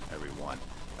in, every one.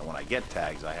 And when I get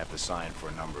tags, I have to sign for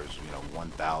numbers,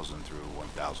 1,000 through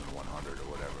 1,100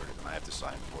 or whatever it is, and I have to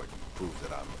sign for it and prove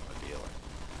that I'm a dealer.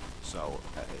 So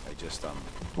I just...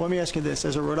 Let me ask you this.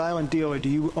 As a Rhode Island dealer, do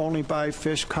you only buy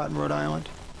fish caught in Rhode Island?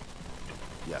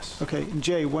 Yes. Okay. And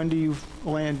Jay, when do you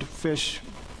land fish,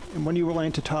 and when do you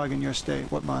land Tautog in your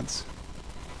state? What months?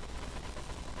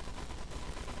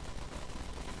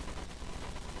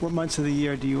 What months of the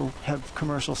year do you have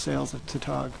commercial sales of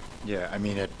Tautog? Yeah, I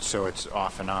mean, so it's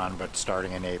off and on, but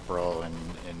starting in April and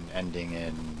ending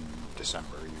in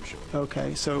December usually.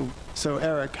 Okay, so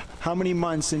Eric, how many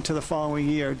months into the following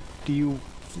year do you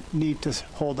need to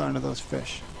hold on to those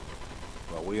fish?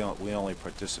 Well, we only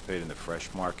participate in the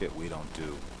fresh market. We don't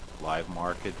do live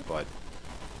market, but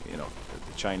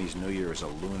the Chinese New Year is a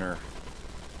lunar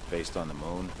based on the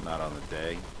moon, not on the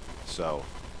day. So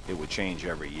it would change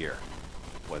every year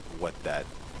what that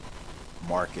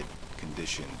market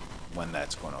condition when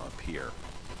that's going to appear.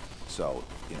 So,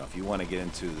 you know, if you want to get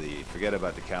into forget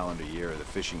about the calendar year or the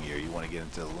fishing year, you want to get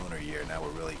into the lunar year, now we're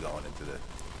really going into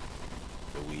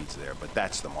the weeds there. But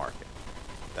that's the market.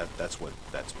 That's what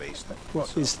that's based on. Well,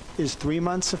 So, is 3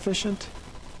 months sufficient?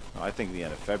 I think the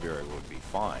end of February would be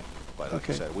fine. But like I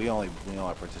Okay. said, we only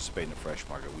participate in the fresh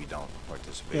market. We don't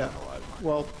participate Yeah. in the live market.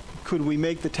 Well, could we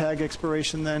make the tag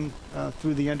expiration then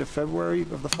through the end of February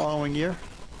of the following year?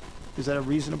 Is that a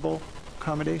reasonable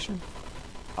accommodation?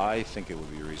 I think it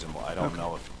would be reasonable. I don't Okay.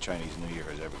 know if Chinese New Year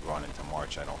has ever gone into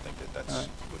March. I don't think that All right.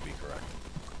 would be correct.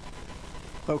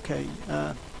 Okay.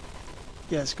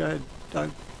 Yes, go ahead,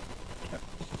 Doug.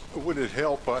 Would it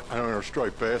help, on our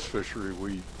striped bass fishery,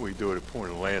 we do it at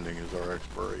point of landing as our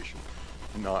expiration,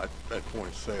 not at point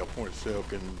of sale. Point of sale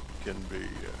can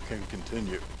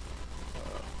continue,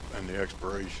 and the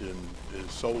expiration is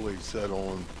solely set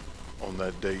on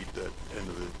that date, that end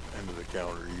of the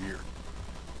calendar year.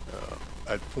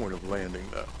 At point of landing,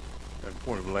 though, at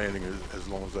point of landing, as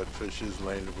long as that fish is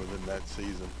landed within that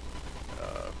season,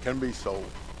 can be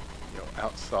sold,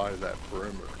 outside of that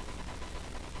perimeter.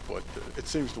 But it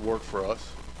seems to work for us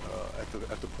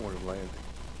at the point of landing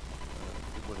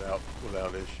without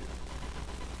issue.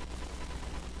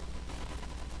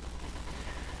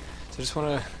 So I just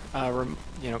want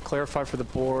to, clarify for the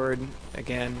board,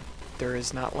 again, there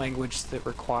is not language that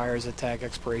requires a tag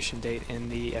expiration date in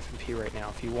the F&P right now.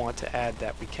 If you want to add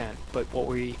that, we can. But what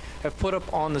we have put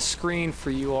up on the screen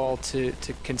for you all to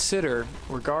consider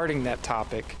regarding that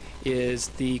topic is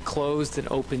the closed and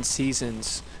open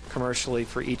seasons commercially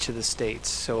for each of the states.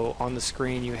 So on the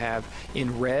screen you have,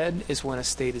 in red is when a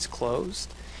state is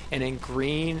closed, and in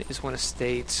green is when a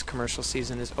state's commercial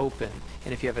season is open.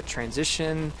 And if you have a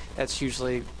transition, that's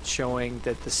usually showing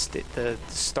that the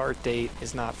start date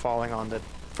is not falling on the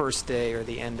first day or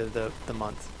the end of the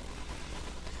month.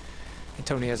 And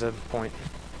Tony has a point.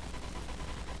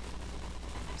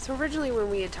 So originally when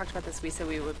we had talked about this, we said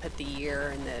we would put the year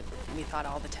and that we thought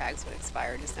all the tags would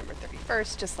expire December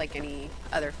 31st, just like any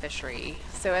other fishery.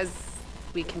 So as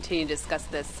we continue to discuss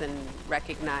this and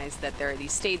recognize that there are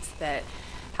these states that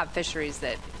have fisheries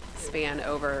that span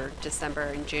over December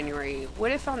and January,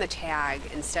 what if on the tag,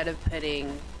 instead of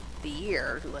putting the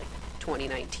year, like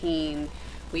 2019,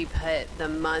 we put the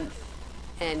month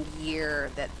and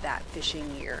year that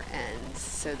fishing year ends,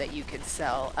 so that you could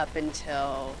sell up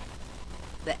until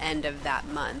the end of that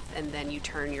month, and then you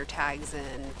turn your tags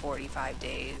in 45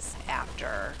 days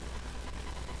after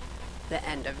the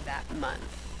end of that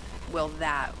month? Will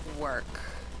that work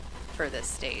for the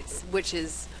states? Which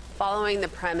is following the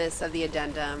premise of the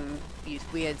addendum.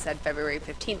 We had said February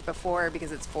 15th before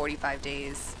because it's 45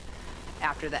 days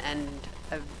after the end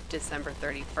of December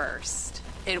 31st.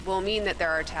 It will mean that there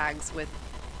are tags with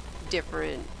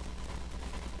different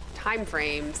time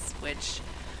frames, which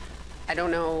I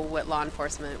don't know what law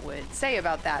enforcement would say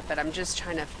about that, but I'm just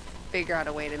trying to figure out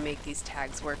a way to make these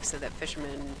tags work so that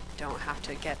fishermen don't have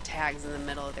to get tags in the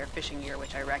middle of their fishing year,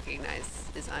 which I recognize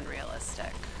is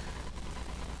unrealistic.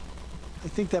 I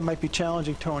think that might be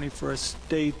challenging, Tony, for a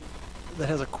state that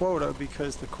has a quota,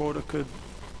 because the quota could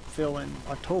fill in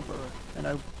October. And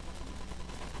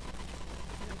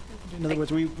in other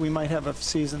words, we might have a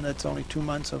season that's only 2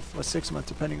 months or 6 months,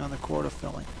 depending on the quota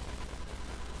filling.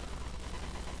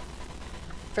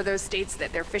 For those states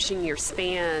that their fishing year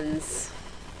spans,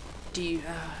 do you,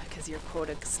 because your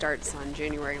quota starts on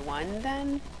January 1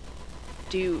 then?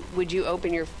 Would you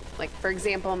open your, like, for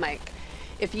example, Mike,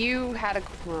 if you had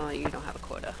well, you don't have a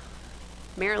quota.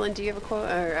 Maryland, do you have a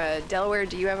quota? Or Delaware,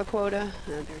 do you have a quota?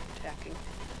 They're attacking.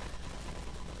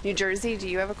 New Jersey, do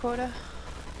you have a quota?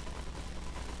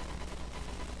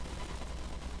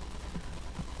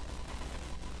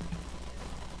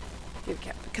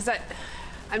 Because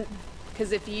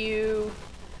if you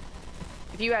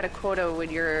had a quota,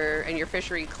 and your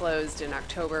fishery closed in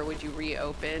October, would you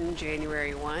reopen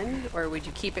January 1, or would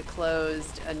you keep it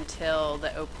closed until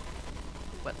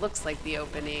what looks like the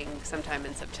opening sometime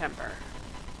in September?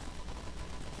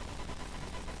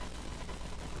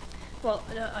 Well,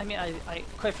 I mean, I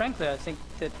quite frankly, I think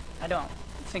that I don't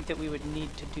think that we would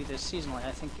need to do this seasonally.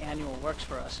 I think annual works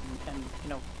for us. And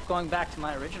going back to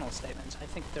my original statements, I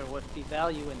think there would be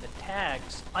value in the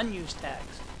tags, unused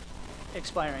tags,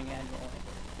 expiring annually.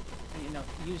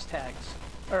 Used tags,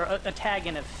 or a tag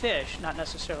in a fish, not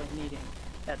necessarily needing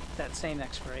that same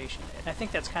expiration date. And I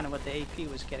think that's kind of what the AP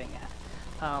was getting at.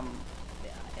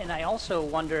 And I also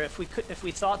wonder if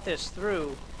we thought this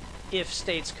through, if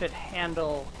states could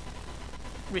handle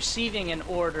receiving an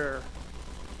order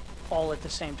all at the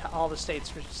same time. All the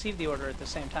states receive the order at the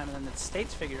same time, and then the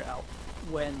states figure out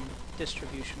when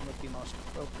distribution would be most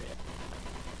appropriate.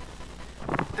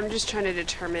 I'm just trying to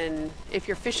determine if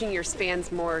your fishing year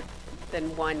spans more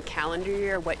than one calendar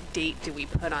year, what date do we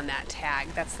put on that tag?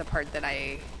 That's the part that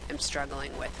I am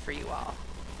struggling with for you all.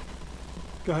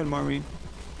 Go ahead, Maureen.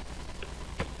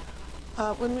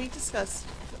 When we discussed,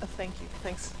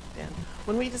 thanks, Dan.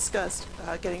 When we discussed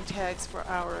getting tags for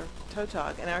our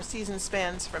Tautog, and our season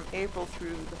spans from April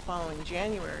through the following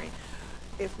January,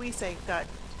 if we say got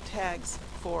tags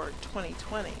for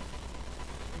 2020,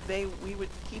 we would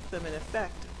keep them in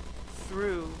effect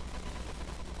through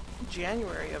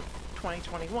January of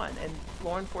 2021, and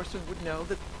law enforcement would know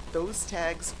that those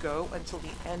tags go until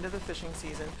the end of the fishing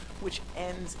season, which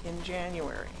ends in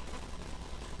January.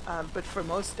 But for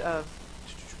most of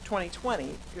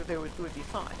 2020, it would be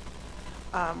fine.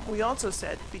 We also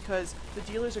said, because the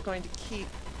dealers are going to keep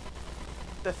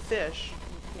the fish,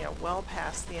 well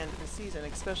past the end of the season,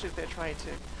 especially if they're trying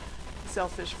to sell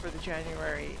fish for the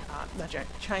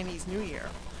Chinese New Year.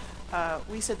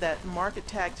 We said that market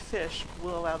tagged fish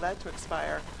will allow that to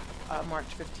expire March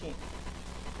 15th.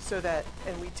 So that,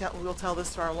 and we'll tell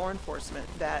this to our law enforcement,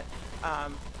 that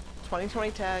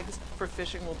 2020 tags for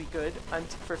fishing will be good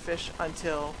for fish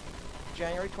until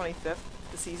January 25th.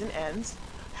 The season ends.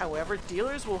 However,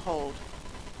 dealers will hold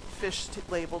fish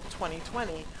labeled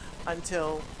 2020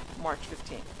 until March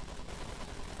 15th.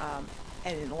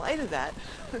 And in light of that,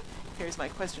 here's my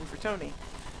question for Tony.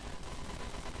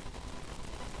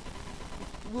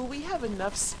 Will we have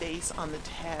enough space on the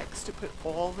tags to put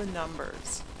all the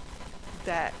numbers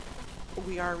that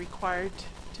we are required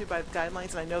to by the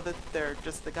guidelines? And I know that they're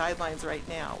just the guidelines right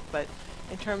now, but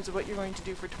in terms of what you're going to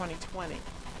do for 2020,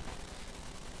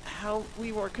 how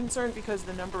we were concerned because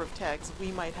the number of tags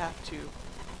we might have to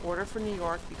order for New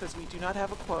York, because we do not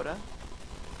have a quota,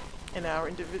 and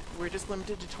we're just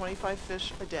limited to 25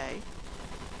 fish a day.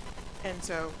 And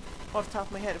so, off the top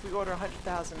of my head, if we order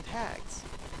 100,000 tags,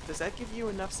 does that give you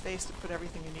enough space to put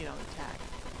everything you need on the tag?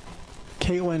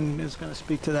 Caitlin is going to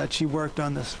speak to that. She worked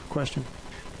on this question.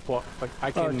 Well,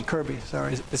 I can... Kirby,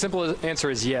 sorry. The simple answer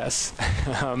is yes,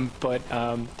 but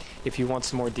if you want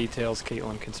some more details,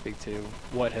 Caitlin can speak to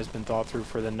what has been thought through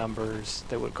for the numbers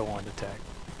that would go on the tag.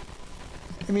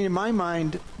 I mean, in my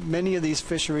mind, many of these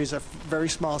fisheries are very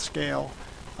small scale.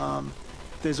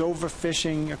 There's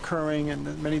overfishing occurring,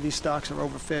 and many of these stocks are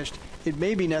overfished. It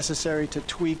may be necessary to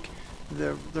tweak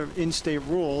the in-state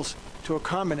rules to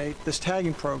accommodate this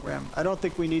tagging program. I don't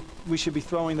think we should be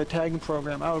throwing the tagging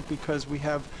program out because we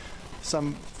have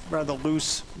some rather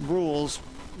loose rules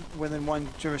within one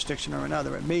jurisdiction or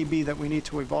another. It may be that we need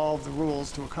to evolve the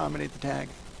rules to accommodate the tag.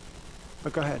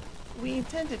 But go ahead. We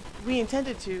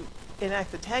intended to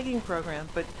enact the tagging program,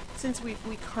 but since we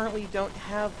currently don't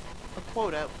have a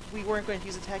quota, we weren't going to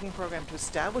use a tagging program to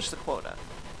establish the quota.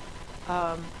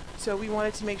 So we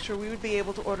wanted to make sure we would be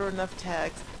able to order enough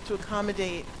tags to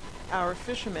accommodate our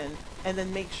fishermen, and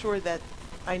then make sure that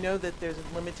I know that there's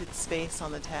a limited space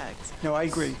on the tags. No, I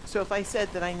agree. So if I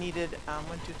said that I needed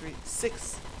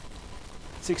 6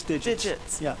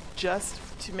 digits, yeah, just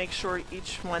to make sure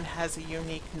each one has a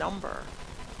unique number,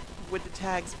 would the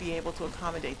tags be able to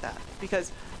accommodate that?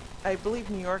 Because I believe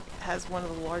New York has one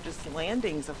of the largest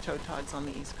landings of Tautogs on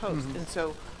the East Coast, and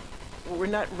so we're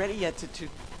not ready yet to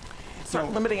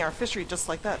start limiting our fishery just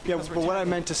like that. Yeah, but what I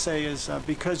meant to say is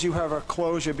because you have a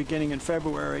closure beginning in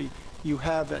February, you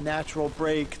have a natural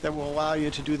break that will allow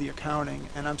you to do the accounting,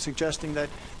 and I'm suggesting that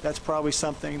that's probably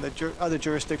something that other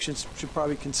jurisdictions should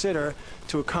probably consider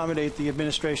to accommodate the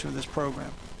administration of this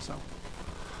program. So,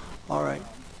 all right.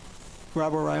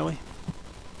 Rob O'Reilly.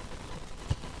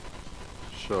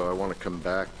 So I want to come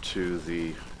back to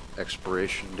the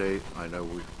expiration date. I know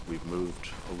we've moved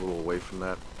a little away from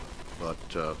that, but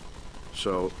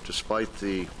so despite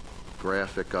the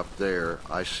graphic up there,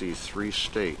 I see 3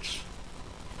 states,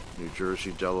 New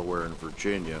Jersey, Delaware, and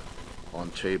Virginia, on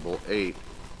Table 8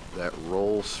 that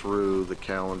roll through the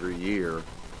calendar year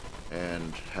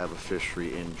and have a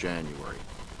fishery in January.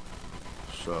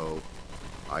 So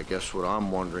I guess what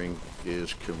I'm wondering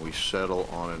is, can we settle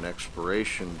on an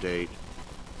expiration date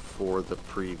for the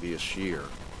previous year?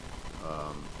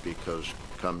 Because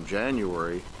come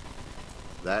January,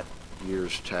 that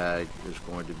year's tag is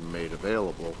going to be made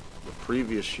available. The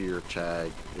previous year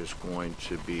tag is going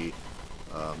to be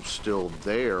still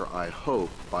there, I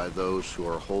hope, by those who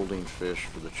are holding fish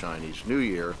for the Chinese New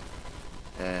Year.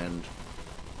 And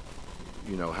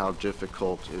you know, how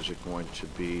difficult is it going to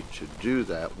be to do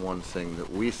that? One thing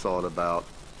that we thought about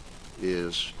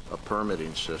is a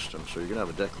permitting system. So you're going to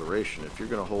have a declaration. If you're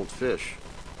going to hold fish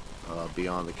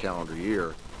beyond the calendar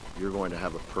year, you're going to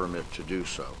have a permit to do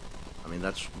so. I mean,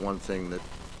 that's one thing that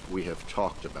we have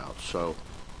talked about. So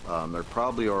there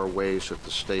probably are ways at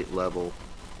the state level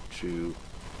to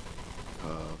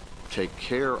take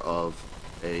care of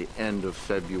a end of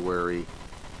February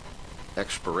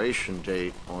expiration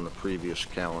date on the previous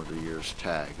calendar year's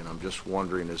tag. And I'm just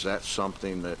wondering, is that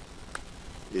something that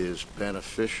is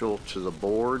beneficial to the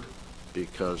board?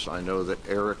 Because I know that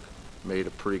Eric made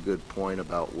a pretty good point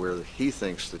about where he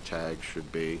thinks the tag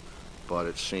should be, but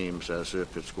it seems as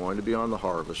if it's going to be on the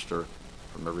harvester,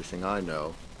 from everything I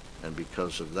know, and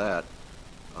because of that,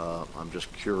 I'm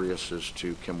just curious as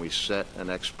to, can we set an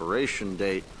expiration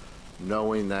date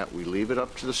knowing that we leave it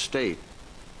up to the state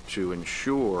to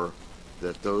ensure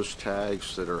that those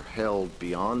tags that are held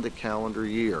beyond the calendar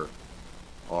year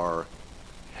are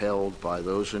held by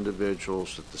those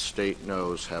individuals that the state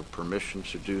knows have permission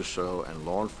to do so, and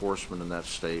law enforcement in that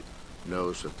state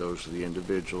knows that those are the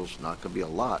individuals, not going to be a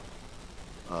lot,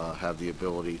 have the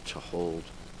ability to hold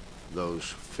those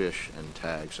fish and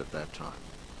tags at that time.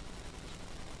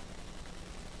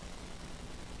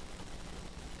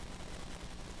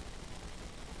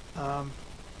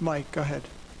 Mike, go ahead.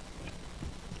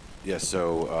 Yes,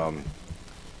 so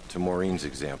to Maureen's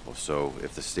example, so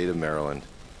if the state of Maryland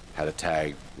had a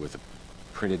tag with a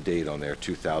printed date on there,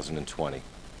 2020,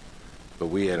 but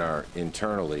we had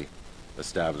internally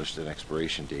established an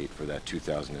expiration date for that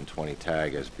 2020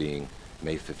 tag as being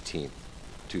May 15th,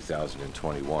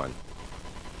 2021,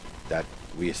 that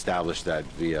we established that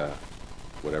via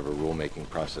whatever rulemaking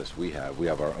process we have. We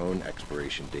have our own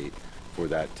expiration date for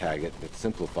that tag. It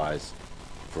simplifies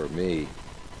for me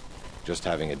just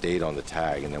having a date on the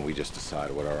tag, and then we just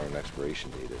decide what our own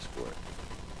expiration date is for it.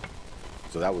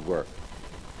 So that would work.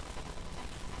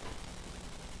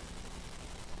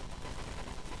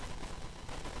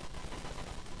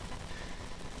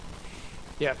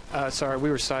 Yeah, sorry, we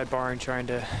were sidebarring, trying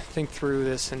to think through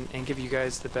this and give you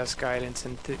guys the best guidance,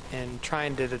 and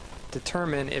trying to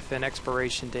determine if an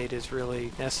expiration date is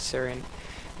really necessary, and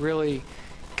really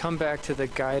come back to the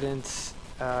guidance,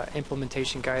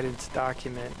 implementation guidance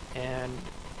document. And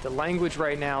the language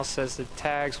right now says that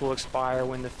tags will expire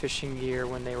when the fishing year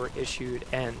when they were issued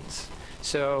ends.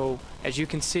 So as you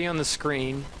can see on the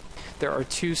screen, there are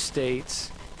 2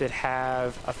 states that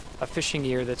have a fishing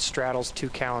year that straddles 2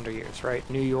 calendar years, right?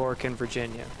 New York and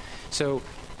Virginia. So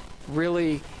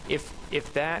really,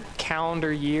 if that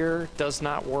calendar year does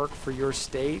not work for your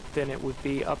state, then it would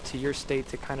be up to your state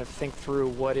to kind of think through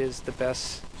what is the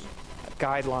best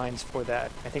guidelines for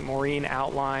that. I think Maureen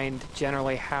outlined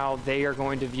generally how they are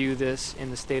going to view this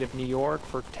in the state of New York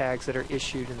for tags that are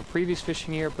issued in the previous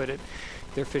fishing year, but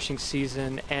their fishing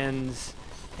season ends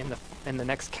in the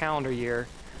next calendar year.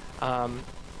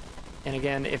 And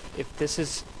again, if this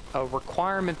is a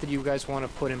requirement that you guys want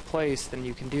to put in place, then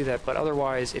you can do that. But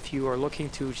otherwise, if you are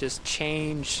looking to just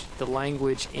change the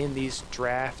language in these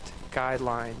draft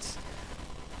guidelines,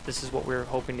 this is what we're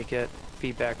hoping to get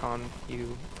feedback on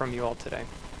from you all today.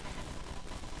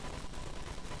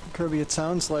 Kirby, it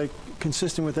sounds like,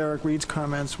 consistent with Eric Reed's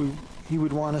comments, he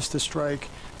would want us to strike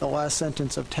the last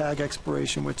sentence of tag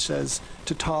expiration, which says,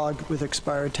 Tautog with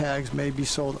expired tags may be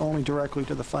sold only directly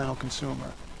to the final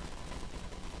consumer.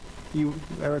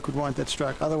 Eric would want that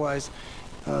struck. Otherwise,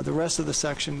 the rest of the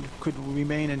section could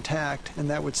remain intact, and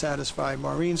that would satisfy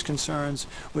Maureen's concerns,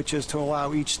 which is to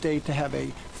allow each state to have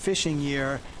a fishing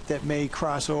year that may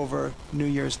cross over New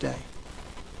Year's Day.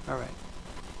 All right.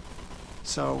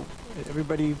 So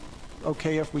everybody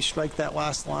okay if we strike that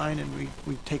last line and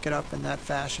we take it up in that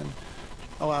fashion,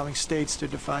 allowing states to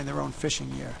define their own fishing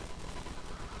year?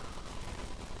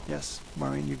 Yes,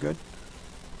 Maureen, you good?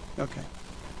 Okay.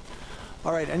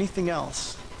 All right, anything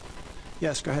else?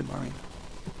 Yes, go ahead, Maureen.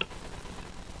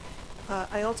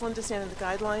 I also understand in the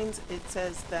guidelines, it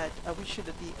says that we should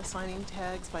be assigning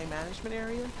tags by management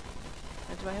area.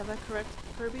 Do I have that correct,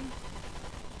 Kirby?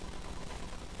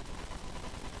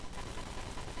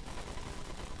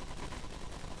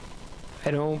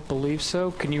 I don't believe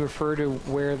so. Can you refer to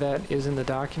where that is in the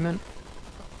document?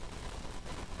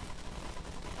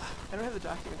 I don't have the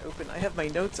document open. I have my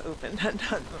notes open,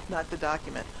 not the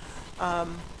document.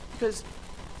 Because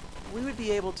we would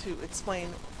be able to explain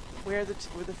where the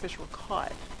fish were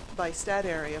caught by stat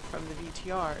area from the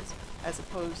VTRs, as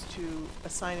opposed to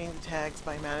assigning the tags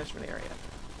by management area.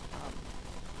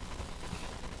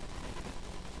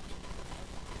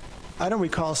 I don't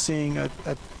recall seeing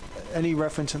any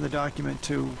reference in the document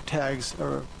to tags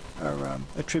or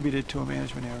attributed to a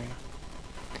management area.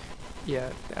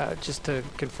 Yeah, just to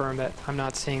confirm that, I'm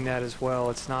not seeing that as well.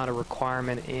 It's not a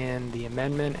requirement in the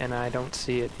amendment, and I don't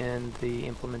see it in the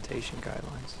implementation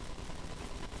guidelines.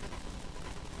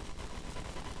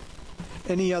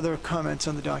 Any other comments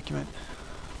on the document?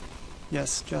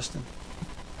 Yes, Justin.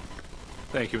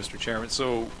 Thank you, Mr. Chairman.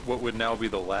 So what would now be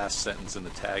the last sentence in the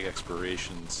tag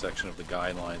expiration section of the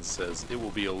guidelines says, it will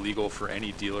be illegal for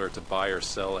any dealer to buy or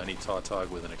sell any tautog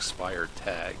with an expired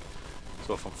tag.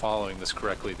 So if I'm following this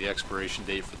correctly, the expiration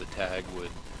date for the tag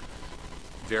would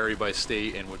vary by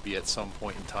state and would be at some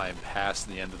point in time past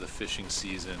the end of the fishing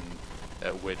season,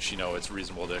 at which, it's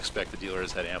reasonable to expect the dealer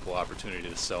has had ample opportunity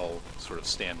to sell sort of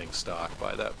standing stock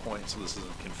by that point. So this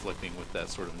isn't conflicting with that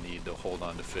sort of need to hold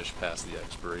on to fish past the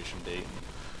expiration date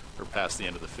or past the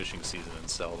end of the fishing season and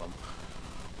sell them.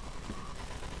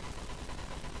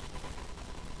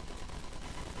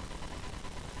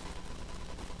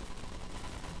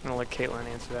 I'm going to let Caitlin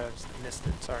answer that. I just missed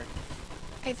it. Sorry.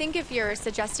 I think if you're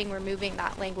suggesting removing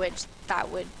that language, that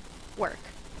would work.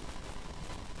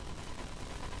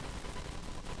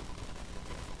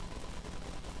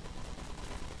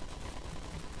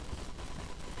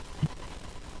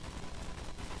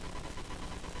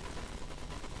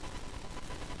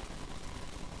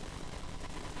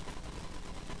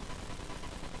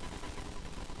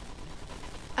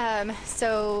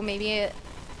 So maybe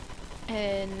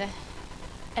an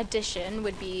addition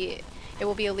would be, it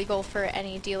will be illegal for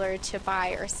any dealer to buy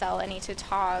or sell any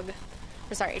tautog,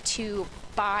 to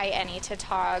buy any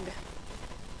tautog.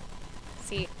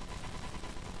 See.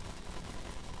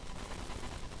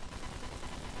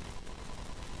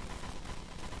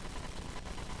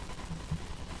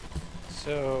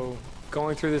 So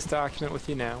going through this document with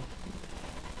you now,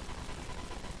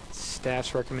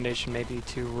 staff's recommendation may be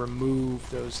to remove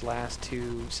those last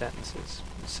two sentences,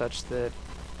 such that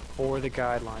for the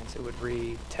guidelines it would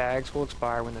read, tags will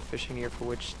expire when the fishing year for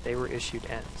which they were issued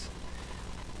ends.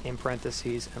 In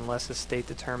parentheses, unless the state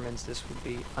determines this would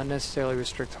be unnecessarily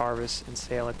restrict harvest and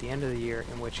sale at the end of the year,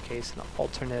 in which case an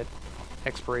alternate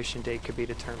expiration date could be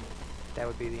determined. That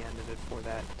would be the end of it for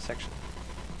that section.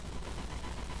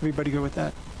 Everybody good with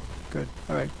that? Good.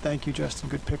 All right. Thank you, Justin.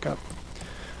 Good pickup.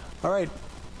 All right.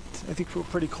 I think we're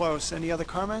pretty close. Any other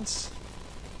comments?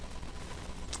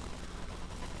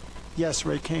 Yes,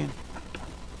 Ray Kane.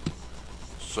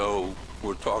 So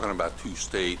we're talking about two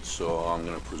states, so I'm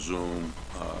going to presume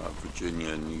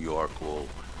Virginia and New York will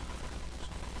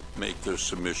make their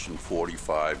submission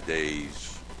 45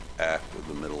 days after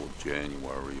the middle of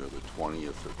January, or the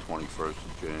 20th or 21st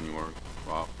of January.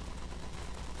 Rob?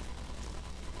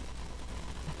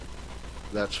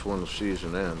 That's when the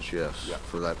season ends, yes, Yeah.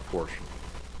 for that portion.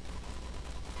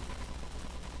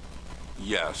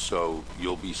 Yeah, so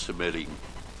you'll be submitting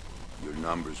your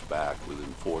numbers back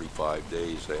within 45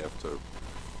 days after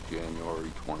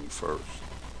January 21st,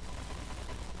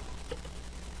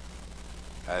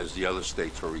 as the other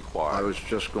states are required. I was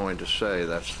just going to say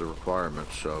that's the requirement,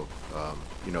 so,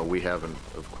 we haven't,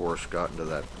 of course, gotten to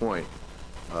that point.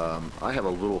 I have a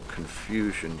little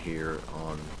confusion here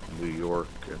on New York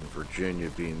and Virginia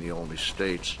being the only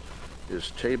states. Is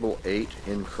Table 8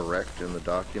 incorrect in the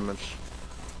documents?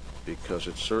 Because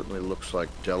it certainly looks like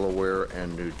Delaware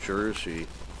and New Jersey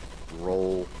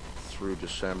roll through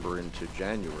December into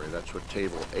January. That's what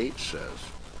Table 8 says.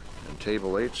 And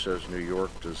Table 8 says New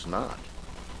York does not,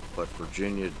 but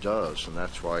Virginia does, and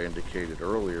that's why I indicated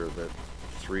earlier that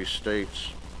 3 states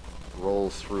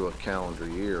roll through a calendar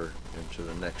year into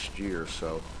the next year.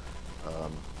 So,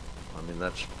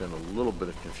 that's been a little bit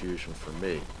of confusion for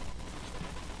me.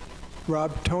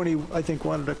 Rob, Tony, I think,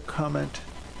 wanted to comment.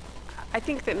 I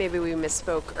think that maybe we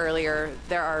misspoke earlier.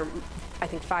 There are, I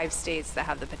think, 5 states that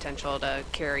have the potential to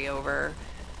carry over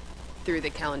through the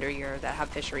calendar year that have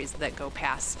fisheries that go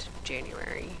past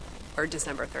January or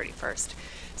December 31st.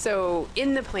 So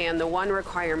in the plan, the one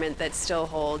requirement that still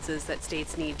holds is that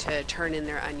states need to turn in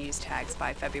their unused tags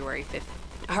by February 5th.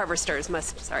 Harvesters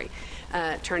must,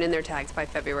 turn in their tags by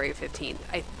February 15th.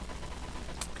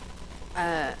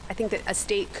 I think that a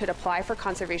state could apply for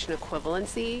conservation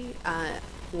equivalency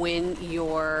when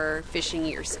your fishing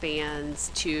year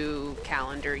spans 2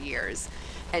 calendar years,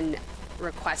 and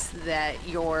request that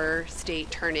your state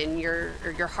turn in your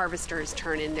harvesters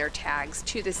turn in their tags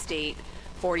to the state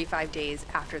 45 days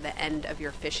after the end of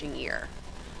your fishing year,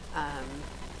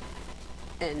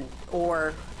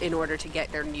 or in order to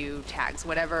get their new tags.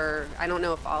 Whatever, I don't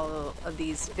know if all of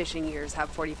these fishing years have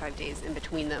 45 days in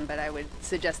between them, but I would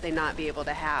suggest they not be able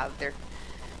to have their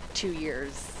 2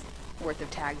 years worth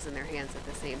of tags in their hands at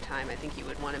the same time. I think you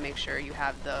would want to make sure you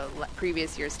have the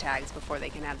previous year's tags before they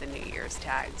can have the new year's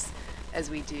tags, as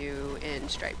we do in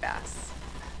striped bass.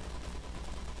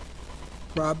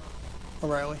 Rob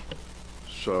O'Reilly.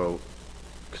 So,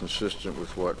 consistent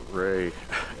with what Ray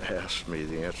asked me,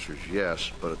 the answer is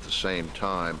yes, but at the same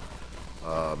time,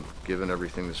 given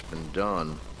everything that's been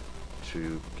done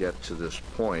to get to this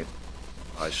point,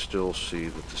 I still see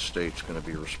that the state's going to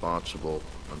be responsible,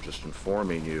 I'm just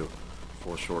informing you,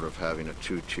 for sort of having a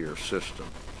two-tier system.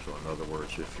 So in other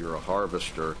words, if you're a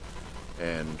harvester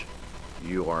and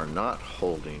you are not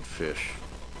holding fish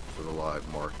for the live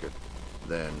market,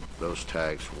 then those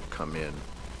tags will come in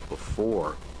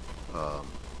before,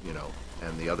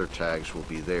 and the other tags will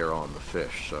be there on the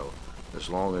fish. So as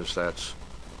long as that's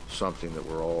something that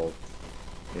we're all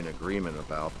in agreement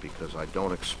about, because I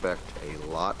don't expect a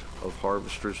lot of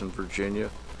harvesters in Virginia,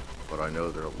 but I know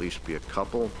there'll at least be a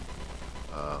couple,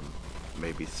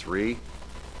 maybe 3,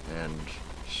 and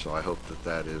so I hope that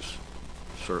that is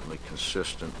certainly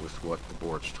consistent with what the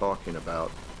board's talking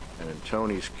about. And in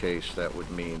Tony's case, that would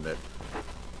mean that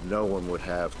no one would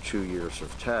have 2 years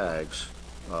of tags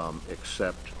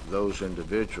except those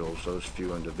individuals, those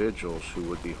few individuals who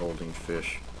would be holding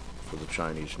fish for the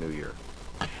Chinese New Year.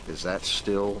 Is that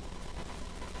still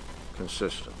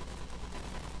consistent?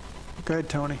 Go ahead,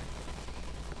 Tony.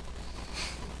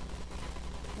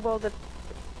 Well,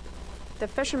 the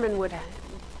fisherman would,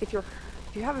 if you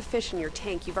have a fish in your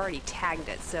tank, you've already tagged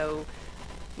it, so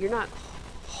you're not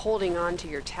holding on to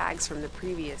your tags from the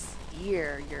previous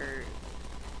year.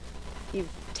 You've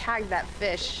tagged that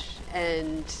fish,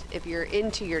 and if you're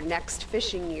into your next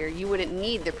fishing year, you wouldn't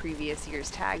need the previous year's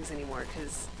tags anymore,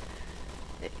 because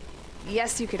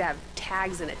yes, you could have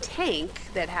tags in a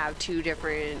tank that have 2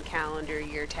 different calendar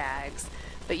year tags,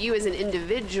 but you as an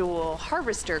individual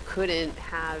harvester couldn't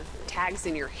have tags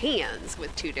in your hands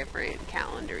with 2 different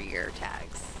calendar year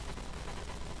tags.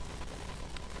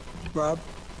 Rob?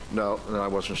 No, I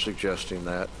wasn't suggesting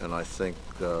that, and I think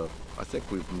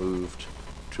we've moved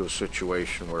to a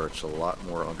situation where it's a lot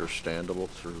more understandable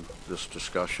through this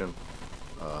discussion.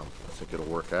 I think it'll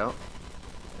work out,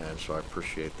 and so I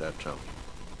appreciate that, Tony.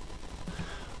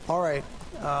 All right.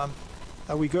 Are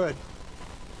we good?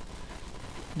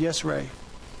 Yes, Ray.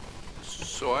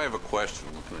 So I have a question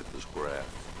looking at this graph.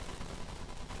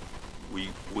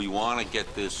 We want to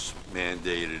get this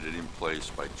mandated and in place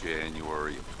by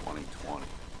January of 2020,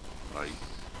 right?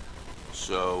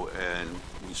 So, and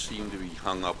we seem to be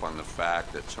hung up on the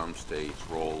fact that some states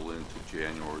roll into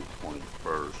January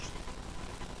 21st.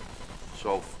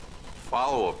 So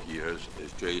follow-up years,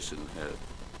 as Jason had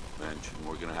mentioned,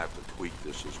 we're going to have to tweak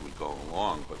this as we go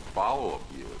along, but follow-up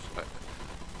years,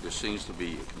 there seems to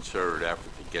be a concerted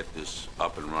effort to get this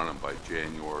up and running by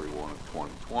January 1 of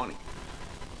 2020.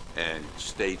 And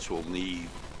states will need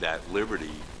that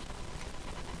liberty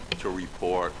to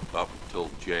report up until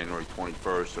January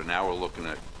 21st. So now we're looking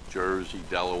at Jersey,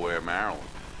 Delaware, Maryland.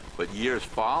 But years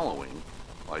following,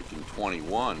 like in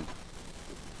 21,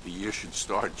 the year should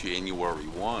start January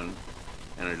 1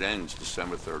 and it ends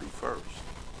December 31st.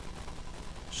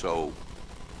 So,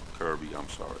 Kirby, I'm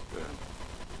sorry. Go ahead.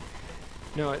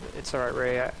 No, it's all right,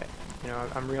 Ray.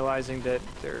 I'm realizing that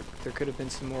there could have been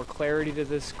some more clarity to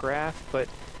this graph, but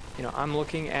I'm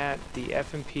looking at the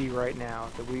F&P right now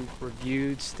that we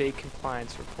reviewed state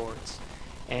compliance reports,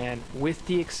 and with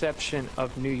the exception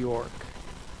of New York,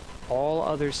 all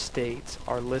other states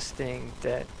are listing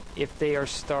that if they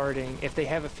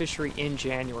have a fishery in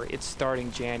January, it's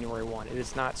starting January 1. It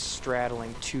is not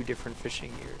straddling 2 different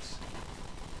fishing years.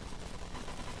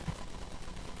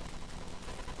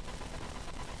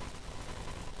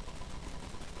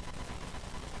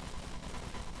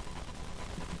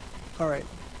 All right.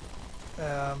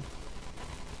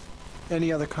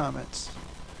 Any other comments?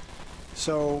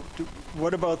 So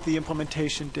what about the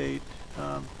implementation date?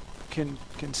 Can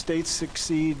states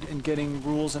succeed in getting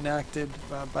rules enacted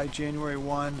by January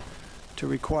 1 to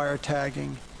require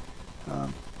tagging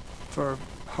for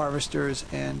harvesters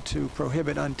and to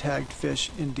prohibit untagged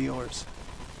fish in dealers?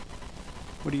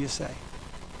 What do you say?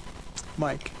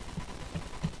 Mike?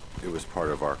 It was part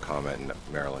of our comment, and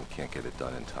Maryland can't get it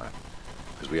done in time,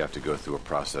 because we have to go through a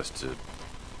process to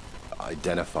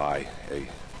identify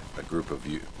a group of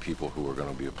people who are going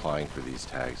to be applying for these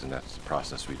tags, and that's the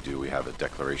process we do. We have a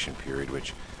declaration period,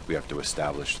 which we have to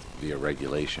establish via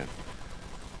regulation.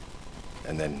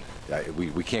 And then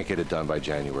we can't get it done by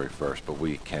January 1st, but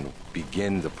we can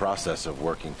begin the process of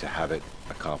working to have it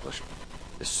accomplished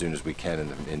as soon as we can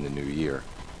in the new year.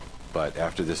 But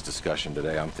after this discussion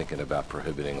today, I'm thinking about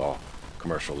prohibiting all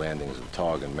commercial landings of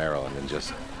Tautog in Maryland, and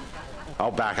just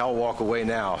I'll walk away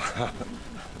now.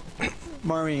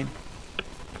 Maureen?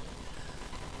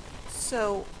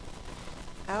 So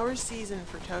our season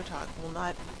for Tautog will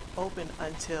not open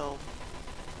until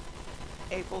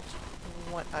April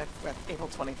 25th.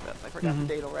 I forgot the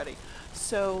date already.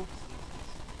 So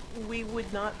we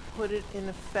would not put it in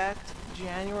effect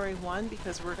January 1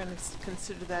 because we're going to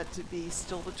consider that to be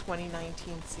still the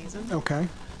 2019 season. Okay.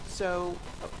 So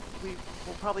we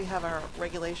will probably have our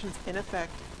regulations in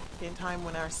effect in time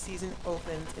when our season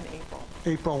opens in April.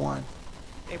 April 1.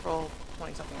 April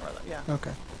 20-something or other, yeah.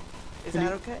 Okay. Is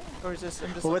that okay? Or is this,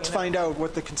 I'm just Well, let's looking at- find out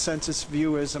what the consensus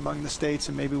view is among the states,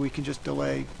 and maybe we can just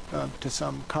delay to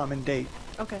some common date.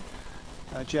 Okay.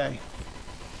 Jay?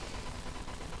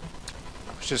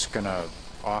 I was just going to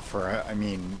offer, I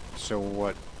mean, so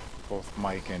what both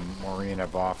Mike and Maureen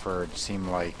have offered seem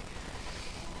like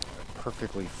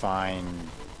perfectly fine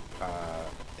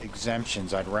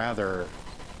exemptions. I'd rather,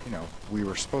 you know, we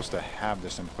were supposed to have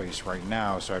this in place right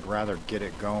now, so I'd rather get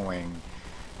it going,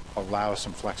 allow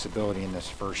some flexibility in this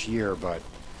first year, but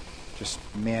just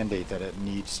mandate that it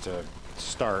needs to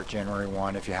start January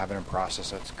 1. If you have it in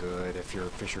process, that's good. If your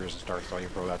fishery doesn't start till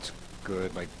April, that's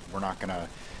good. Like, we're not going to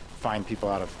find people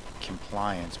out of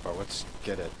compliance, but let's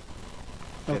get it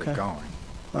Okay. going.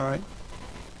 All right.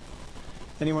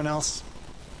 Anyone else?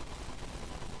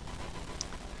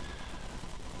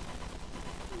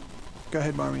 Go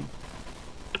ahead, Maureen.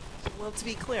 Well, to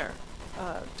be clear,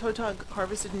 Tautog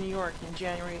harvested in New York in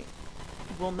January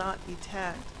will not be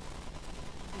tagged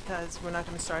because we're not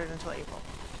going to start it until April.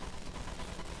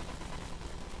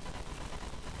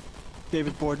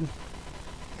 David Borden?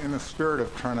 In the spirit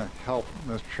of trying to help,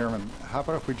 Mr. Chairman, how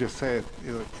about if we just say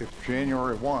if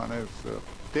January 1 is the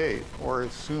date, or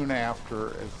as soon after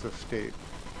as the state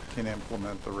can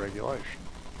implement the regulation,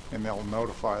 and they'll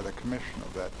notify the commission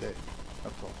of that date.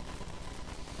 That's all.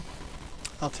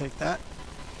 I'll take that.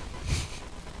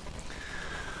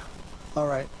 All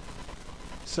right.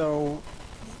 So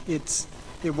it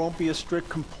won't be a strict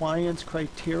compliance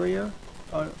criteria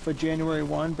for January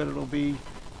 1, but it'll be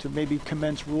to maybe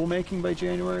commence rulemaking by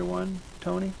January 1,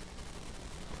 Tony?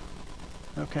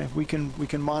 Okay, we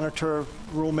can monitor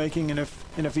rulemaking,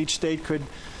 and if each state could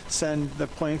send the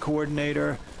plan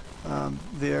coordinator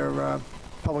their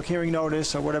public hearing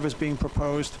notice or whatever's being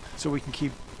proposed, so we can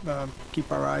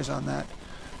keep our eyes on that.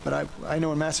 But I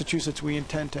know in Massachusetts we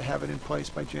intend to have it in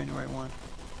place by January 1.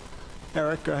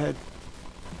 Eric, go ahead.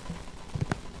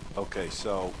 Okay,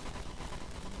 so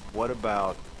what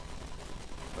about,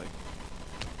 like,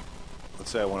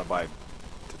 let's say I want to buy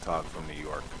Tautog from New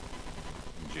York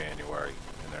in January,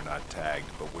 and they're not tagged,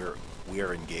 but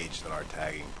we're engaged in our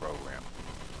tagging program.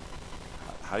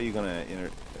 How are you going to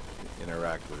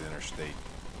interact with interstate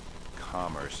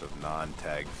commerce of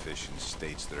non-tagged fish in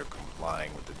states that are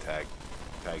complying with the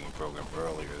tagging program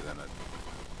earlier than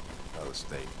another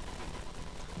state?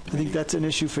 I think that's an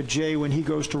issue for Jay when he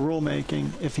goes to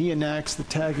rulemaking. If he enacts the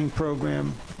tagging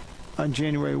program on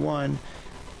January 1,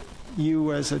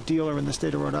 you as a dealer in the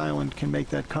state of Rhode Island can make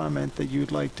that comment that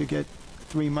you'd like to get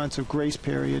 3 months of grace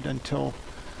period until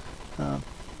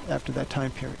after that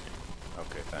time period.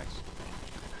 Okay, thanks.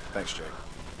 Thanks, Jay.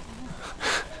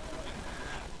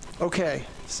 Okay.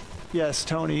 Yes,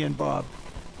 Tony and Bob.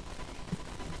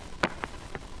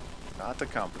 Not to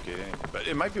complicate anything, but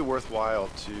it might be worthwhile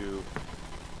to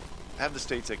have the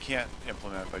states that can't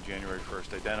implement by January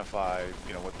 1st identify,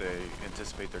 you know, what they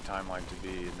anticipate their timeline to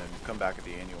be, and then come back at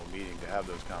the annual meeting to have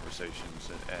those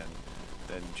conversations. And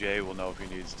then Jay will know if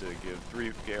he needs to give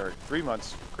 3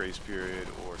 months grace period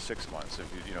or 6 months if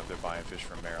if they're buying fish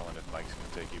from Maryland. If Mike's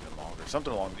going to take even longer,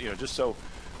 something along, just so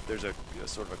there's a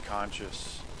sort of a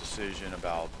conscious decision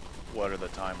about what are the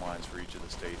timelines for each of the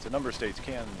states. A number of states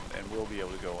can and will be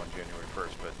able to go on January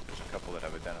 1st, but there's a couple that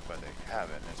have identified they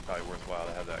haven't. And it's probably worthwhile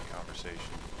to have that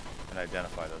conversation and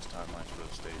identify those timelines for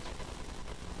those states.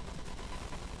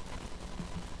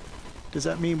 Does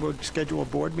that mean we'll schedule a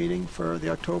board meeting for the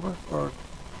October, or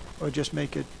just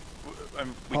make it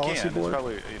We policy can. board? It's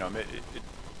probably,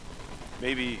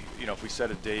 maybe, if we set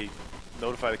a date,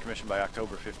 notify the commission by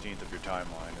October 15th of your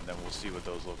timeline, and then we'll see what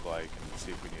those look like and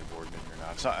see if we need a board meeting or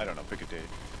not. So I don't know, pick a date.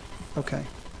 Okay.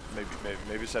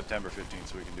 Maybe September 15th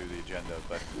so we can do the agenda,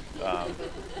 but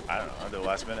I don't know, at the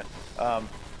last minute.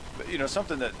 But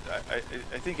something that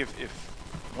I think if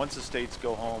once the states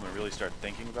go home and really start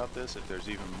thinking about this, if there's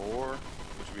even more,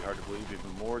 which would be hard to believe,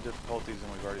 even more difficulties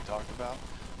than we've already talked about,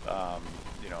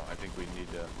 I think we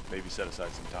need to maybe set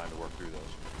aside some time to work through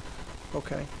those.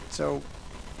 Okay. So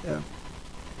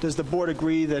does the board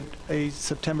agree that a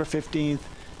September 15th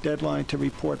deadline to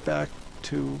report back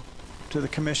to the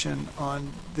commission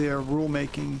on their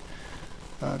rulemaking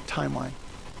timeline?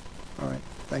 All right.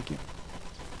 Thank you.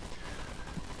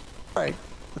 All right.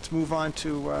 Let's move on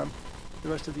to the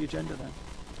rest of the agenda then.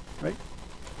 Right?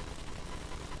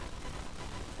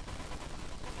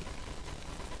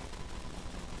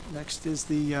 Next is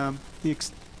the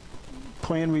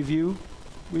plan review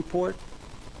report.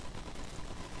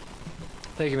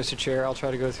 Thank you, Mr. Chair. I'll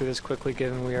try to go through this quickly,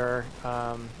 given we are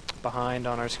behind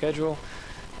on our schedule.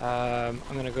 I'm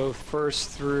going to go first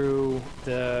through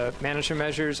the management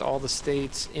measures. All the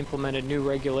states implemented new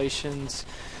regulations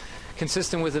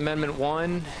consistent with Amendment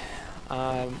 1.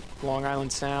 Long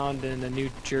Island Sound and the New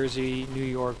Jersey, New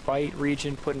York Bight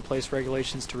region put in place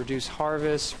regulations to reduce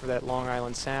harvest. For that Long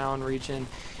Island Sound region,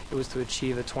 it was to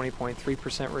achieve a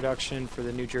 20.3% reduction. For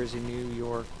the New Jersey, New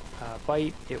York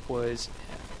Bight, it was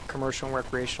commercial and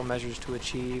recreational measures to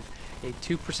achieve a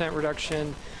 2%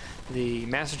 reduction. The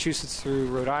Massachusetts through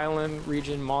Rhode Island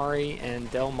region, Maury, and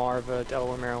Delmarva,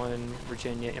 Delaware, Maryland,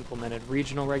 Virginia, implemented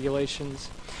regional regulations.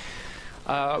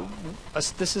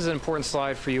 This is an important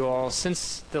slide for you all.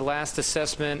 Since the last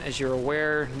assessment, as you're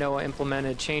aware, NOAA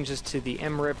implemented changes to the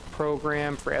MRIP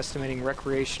program for estimating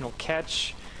recreational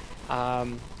catch.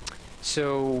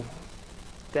 So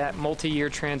that multi-year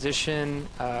transition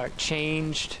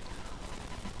changed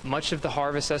much of the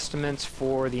harvest estimates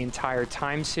for the entire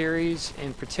time series.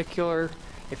 In particular,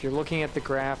 if you're looking at the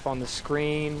graph on the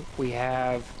screen, we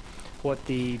have what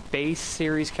the base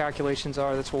series calculations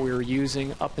are. That's what we were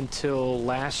using up until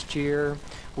last year.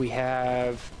 We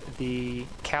have the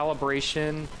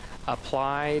calibration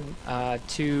applied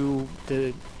to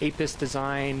the APIS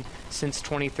design since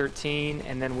 2013,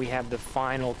 and then we have the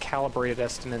final calibrated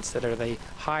estimates that are the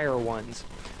higher ones.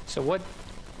 So what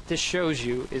this shows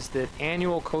you is that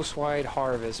annual coastwide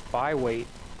harvest by weight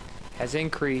has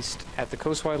increased at the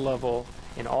coastwide level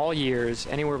in all years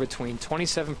anywhere between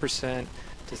 27%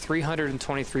 to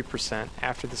 323%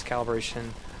 after this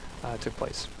calibration took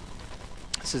place.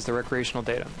 This is the recreational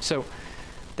data. So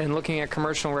then looking at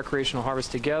commercial and recreational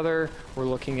harvest together, we're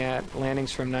looking at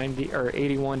landings from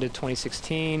 81 to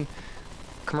 2016.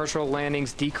 Commercial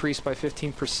landings decreased by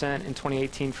 15% in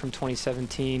 2018 from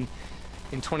 2017.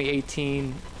 In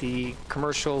 2018, the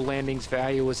commercial landings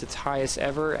value was its highest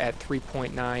ever at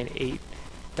 $3.98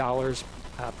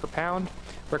 per pound.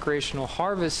 Recreational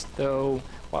harvest, though,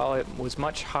 while it was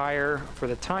much higher for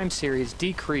the time series,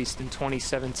 decreased in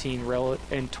 2018 relative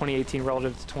to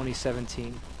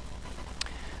 2017.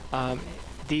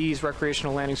 These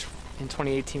recreational landings in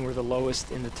 2018 were the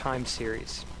lowest in the time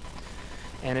series.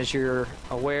 And as you're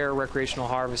aware, recreational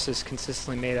harvest has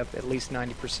consistently made up at least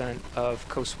 90% of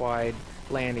coastwide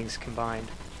landings combined.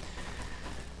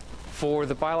 For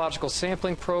the biological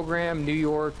sampling program, New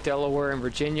York, Delaware, and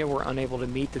Virginia were unable to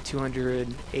meet the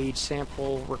 200 age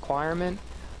sample requirement.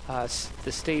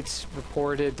 The states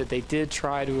reported that they did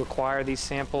try to acquire these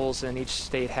samples, and each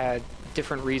state had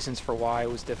different reasons for why it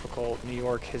was difficult. New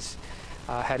York has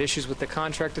had issues with the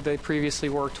contractor they previously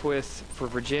worked with. For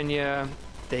Virginia,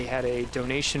 they had a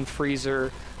donation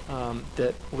freezer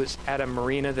that was at a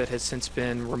marina that has since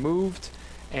been removed.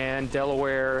 And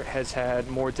Delaware has had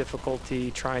more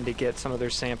difficulty trying to get some of their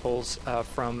samples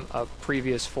from a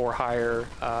previous for-hire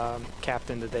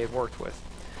captain that they've worked with.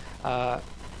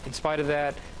 In spite of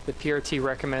that, the PRT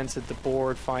recommends that the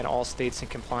board find all states in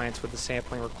compliance with the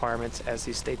sampling requirements, as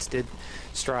these states did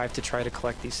strive to try to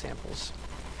collect these samples.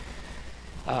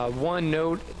 One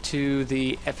note to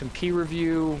the F&P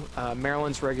review,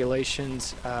 Maryland's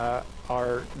regulations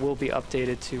will be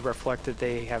updated to reflect that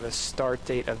they have a start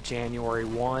date of January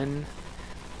 1.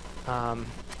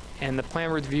 And the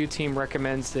plan review team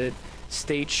recommends that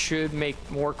states should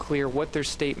make more clear what their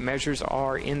state measures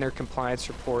are in their compliance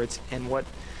reports and what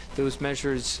those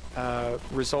measures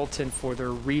result in for their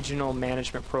regional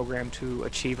management program to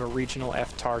achieve a regional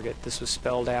F target. This was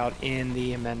spelled out in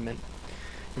the amendment.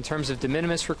 In terms of de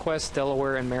minimis requests,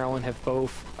 Delaware and Maryland have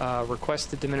both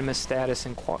requested de minimis status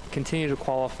and continue to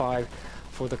qualify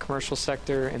for the commercial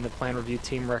sector, and the plan review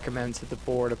team recommends that the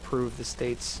board approve the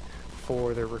states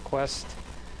for their request.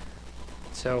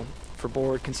 So for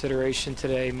board consideration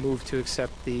today, move to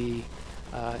accept the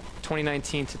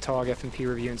 2019 Tautog F&P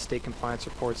review and state compliance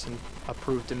reports and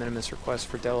approve de minimis requests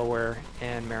for Delaware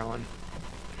and Maryland.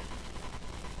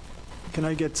 Can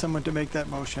I get someone to make that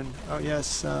motion? Oh,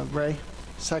 yes, Ray.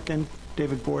 Second,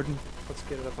 David Borden. Let's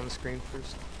get it up on the screen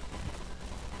first.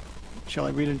 Shall I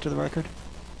read it into the record?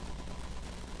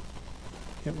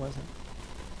 It wasn't.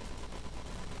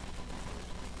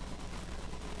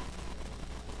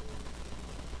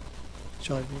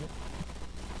 Shall I read it?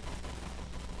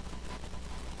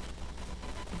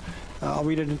 I'll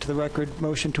read it into the record.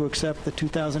 Motion to accept the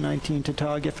 2019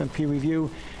 Tautog F&P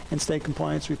review and state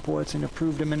compliance reports and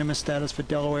approve de minimis status for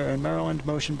Delaware and Maryland.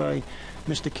 Motion by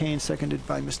Mr. Kane, seconded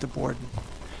by Mr. Borden.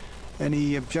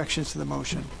 Any objections to the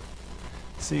motion?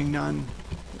 Seeing none,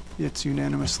 it's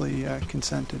unanimously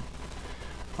consented.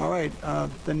 All right,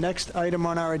 the next item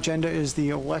on our agenda is the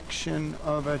election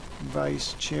of a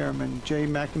vice chairman. Jay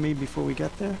McNamee, before we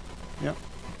get there? Yep.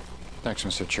 Thanks,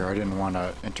 Mr. Chair. I didn't want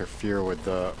to interfere with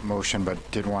the motion,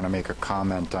 but did want to make a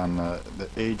comment on the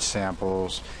age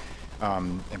samples.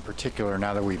 In particular,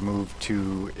 now that we've moved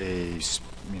to a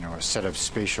set of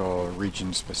spatial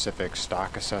region-specific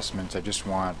stock assessments,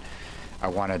 I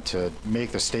wanted to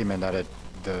make the statement that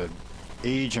the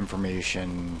age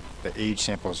information, the age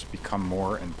samples become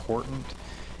more important.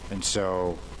 And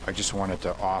so I just wanted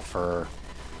to offer,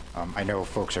 I know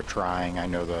folks are trying, I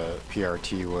know the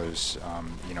PRT was,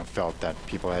 felt that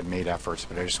people had made efforts,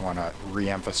 but I just want to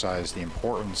reemphasize the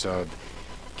importance of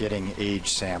getting age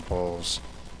samples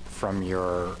from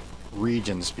your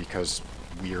regions, because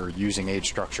we are using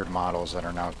age-structured models that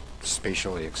are now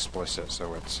spatially explicit,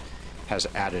 so it has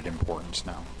added importance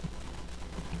now.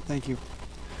 Thank you.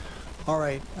 All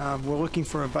right, we're looking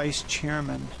for a vice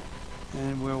chairman,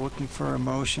 and we're looking for a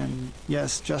motion.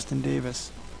 Yes, Justin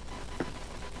Davis.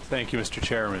 Thank you, Mr.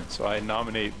 Chairman. So I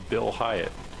nominate Bill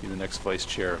Hyatt to be the next vice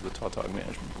chair of the Tautog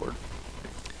Management Board.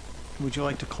 Would you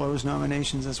like to close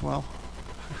nominations as well?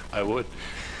 I would.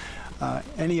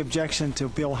 Any objection to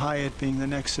Bill Hyatt being the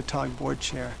next Tautog board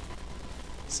chair?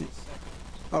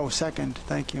 Oh, second.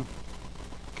 Thank you.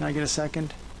 Can I get a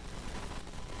second?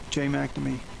 Jay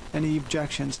McNamee. Any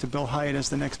objections to Bill Hyatt as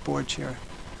the next board chair?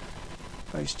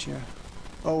 Vice chair.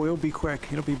 Oh, it'll be quick.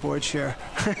 It'll be board chair.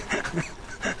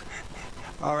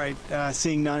 All right.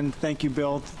 Seeing none, thank you,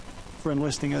 Bill, for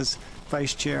enlisting as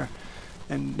vice chair.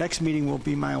 And next meeting will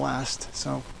be my last,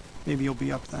 so maybe you'll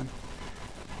be up then.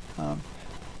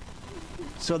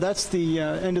 So that's the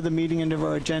end of the meeting, end of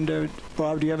our agenda.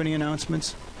 Bob, do you have any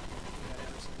announcements?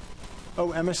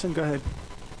 Oh, Emerson, go ahead.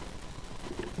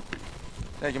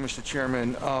 Thank you, Mr.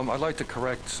 Chairman. I'd like to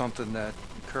correct something that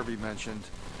Kirby mentioned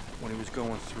when he was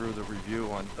going through the review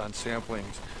on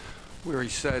samplings, where he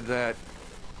said that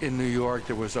in New York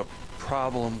there was a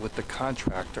problem with the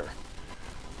contractor.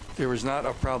 There was not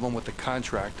a problem with the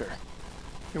contractor.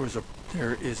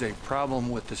 There is a problem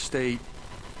with the state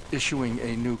issuing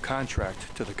a new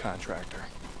contract to the contractor.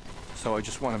 So I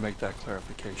just want to make that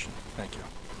clarification. Thank you.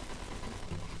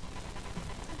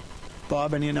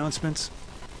 Bob, any announcements?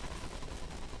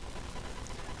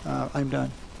 I'm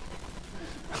done.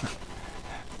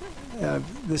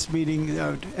 This meeting,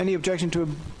 any objection to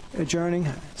adjourning?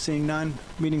 Seeing none,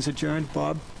 meeting's adjourned.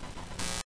 Bob?